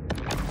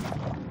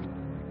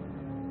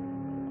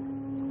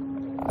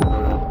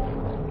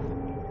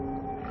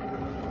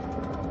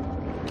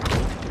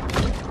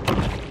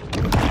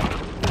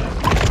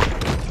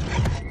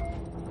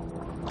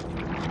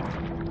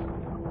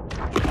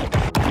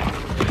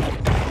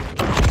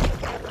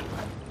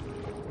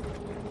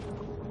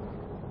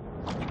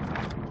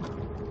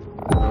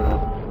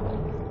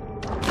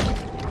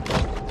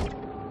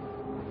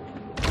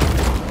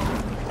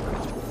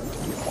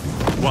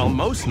 While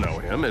most know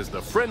him as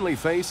the friendly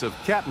face of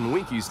Captain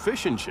Winky's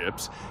Fish and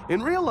Chips,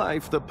 in real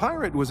life, the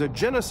pirate was a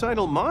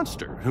genocidal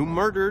monster who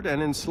murdered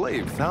and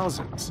enslaved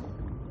thousands.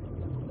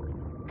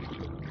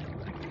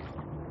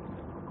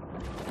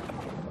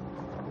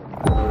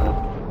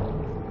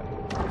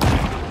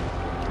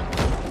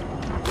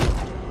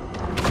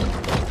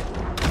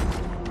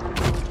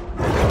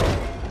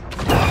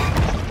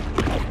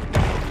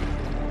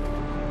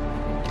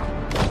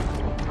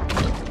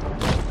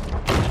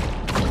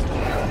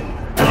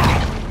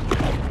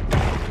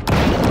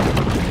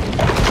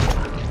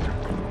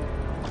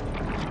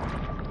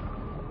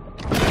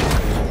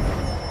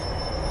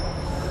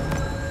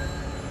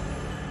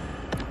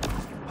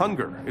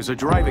 Hunger is a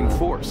driving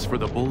force for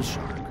the bull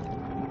shark.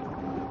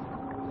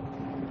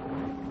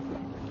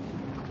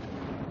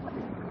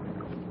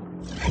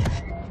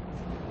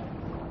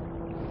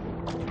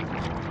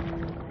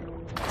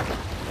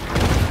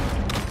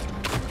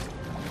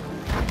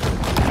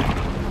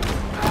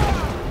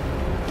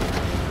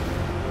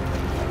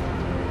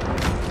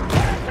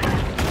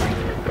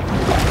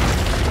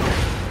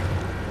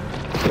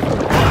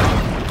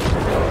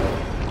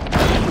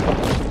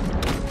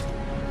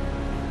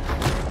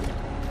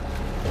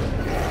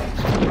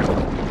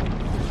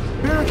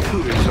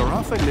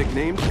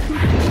 Nicknamed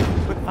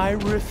cooties, but I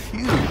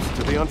refuse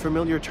to the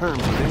unfamiliar terms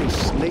with any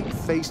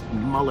snake-faced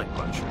mullet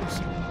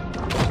munchers.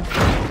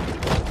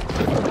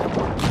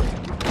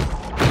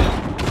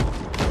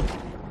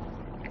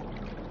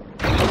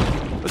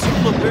 A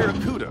school of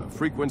barracuda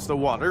frequents the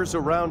waters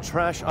around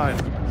Trash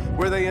Island,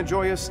 where they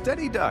enjoy a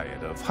steady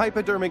diet of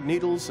hypodermic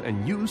needles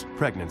and used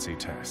pregnancy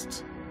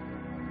tests.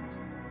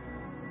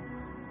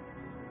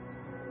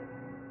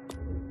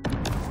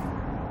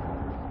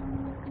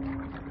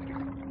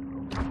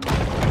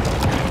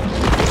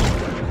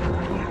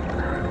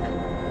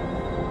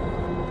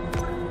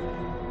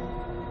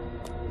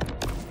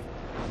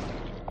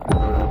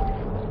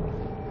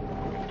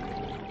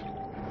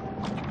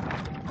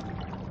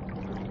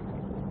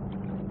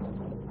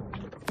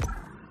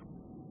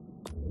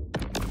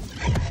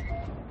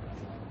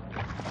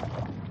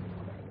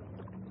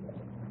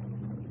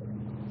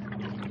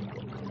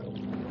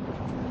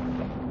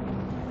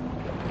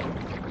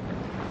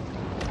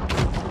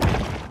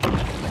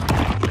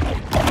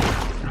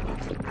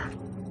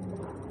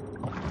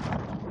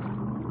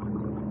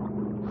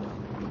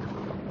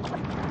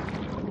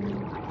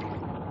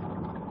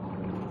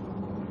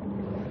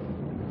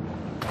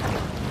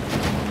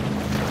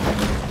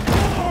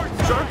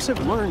 Sharks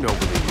have learned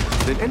over the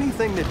years that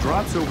anything that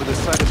drops over the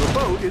side of a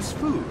boat is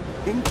food,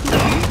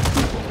 including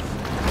people.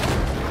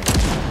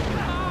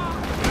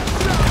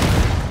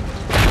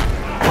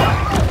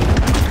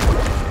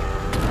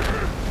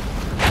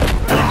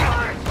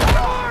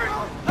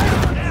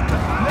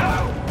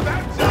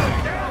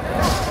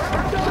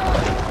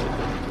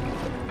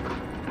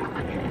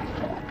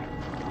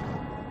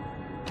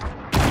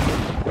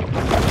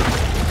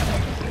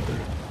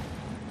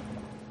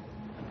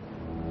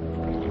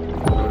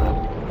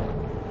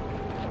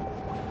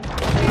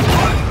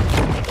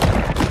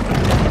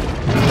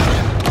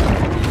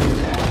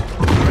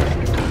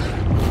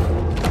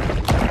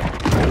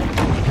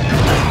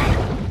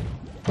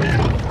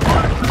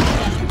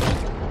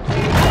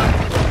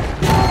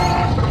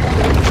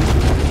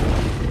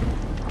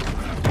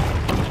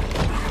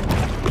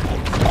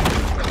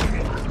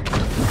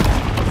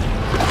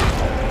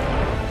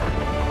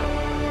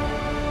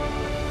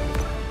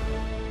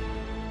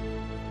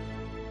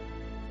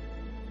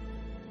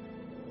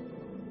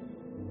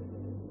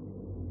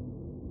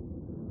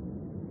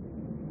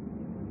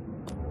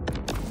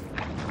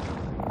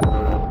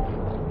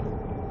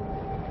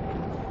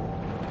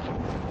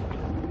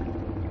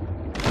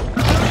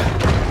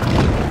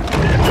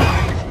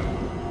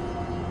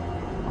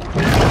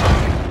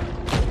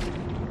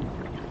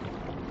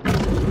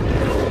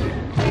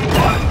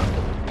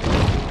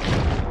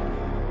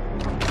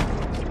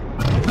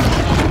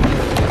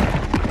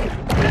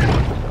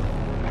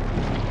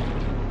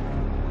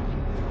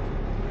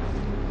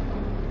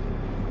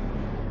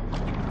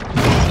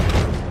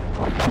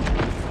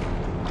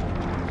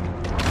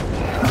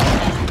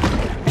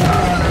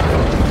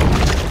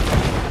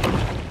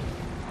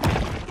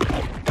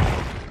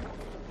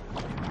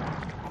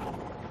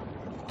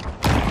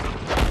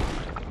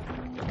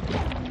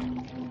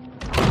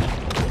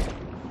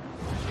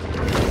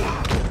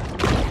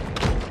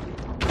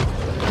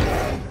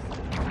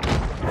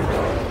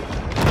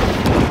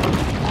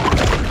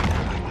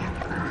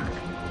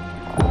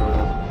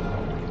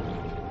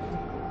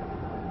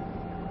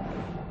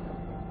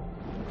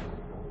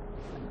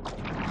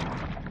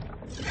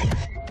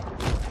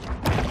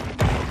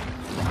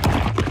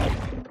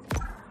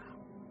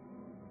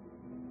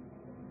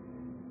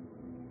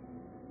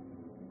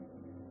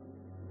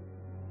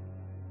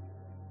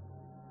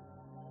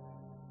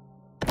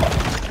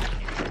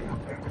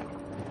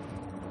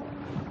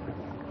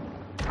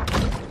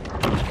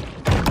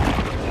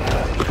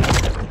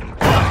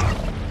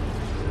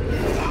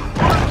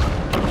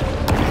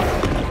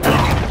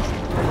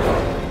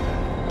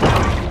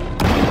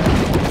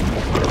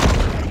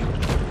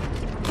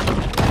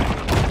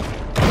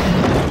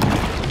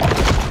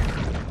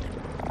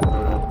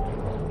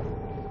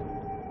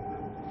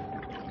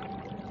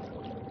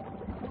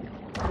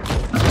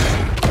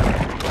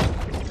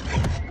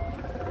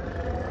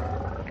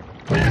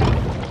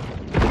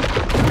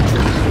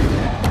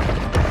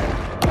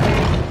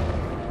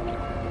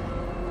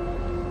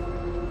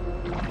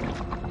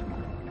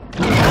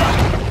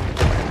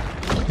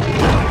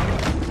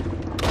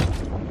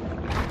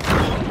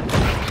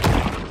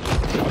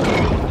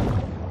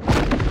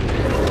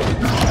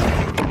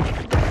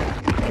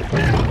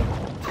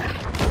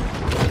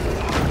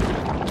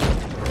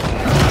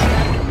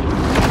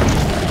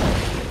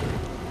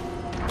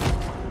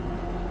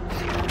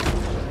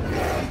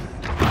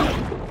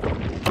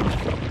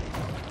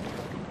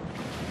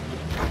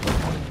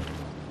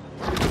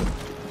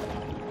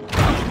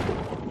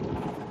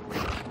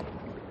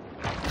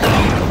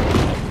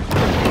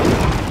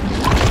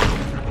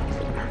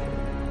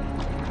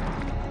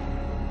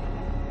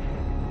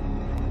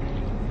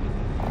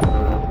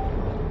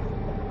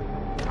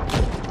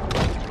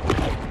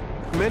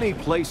 Many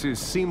places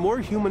see more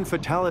human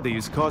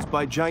fatalities caused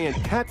by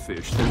giant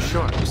catfish than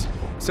sharks,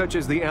 such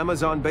as the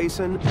Amazon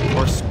Basin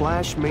or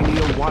Splash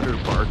Mania Water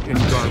Park in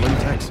Garland,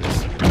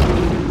 Texas.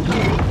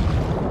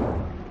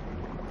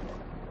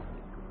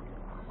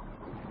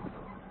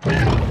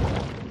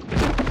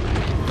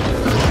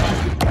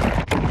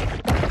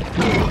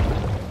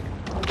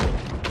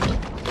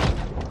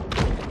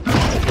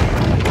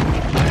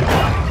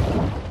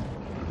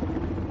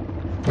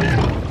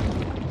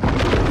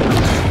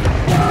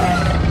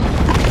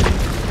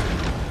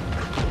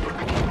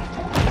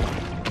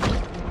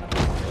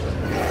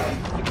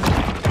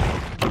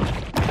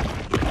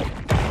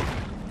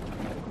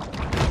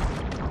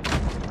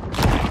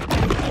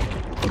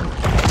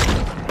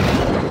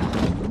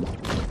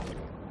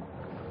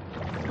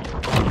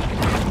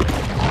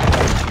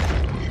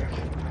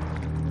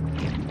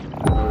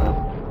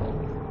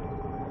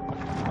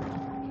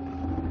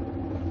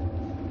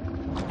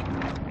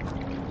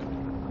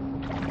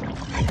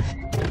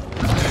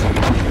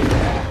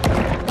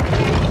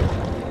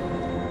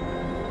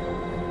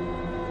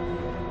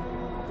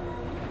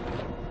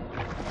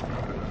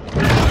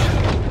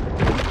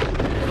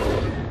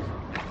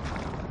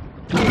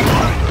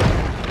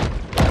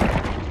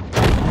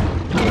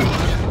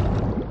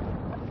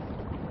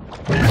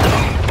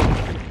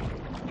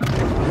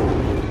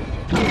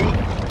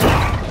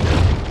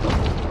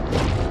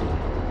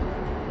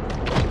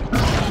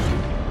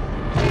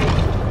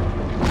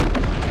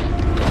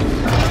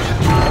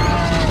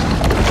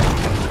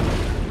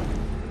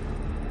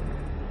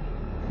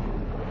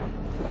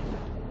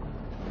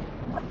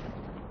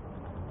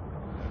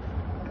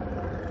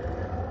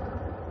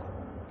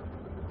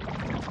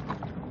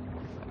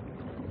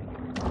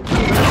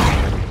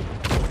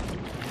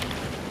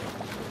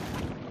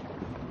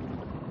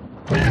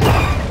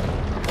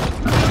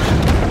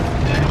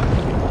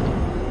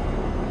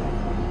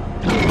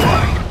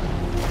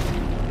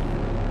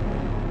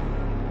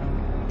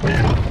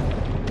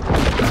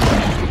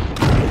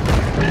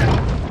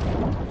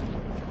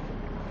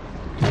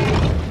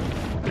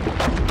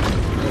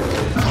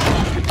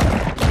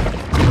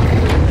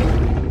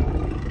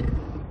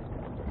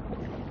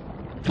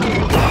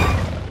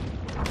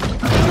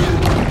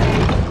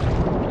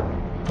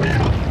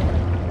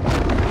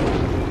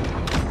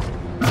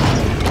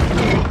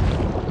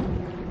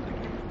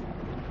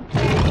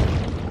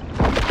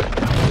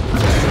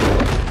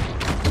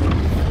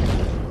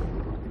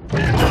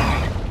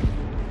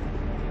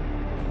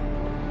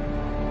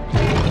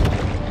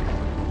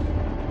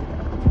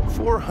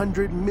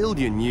 $400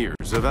 million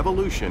years of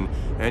evolution,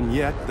 and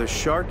yet the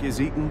shark is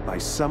eaten by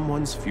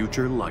someone's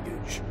future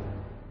luggage.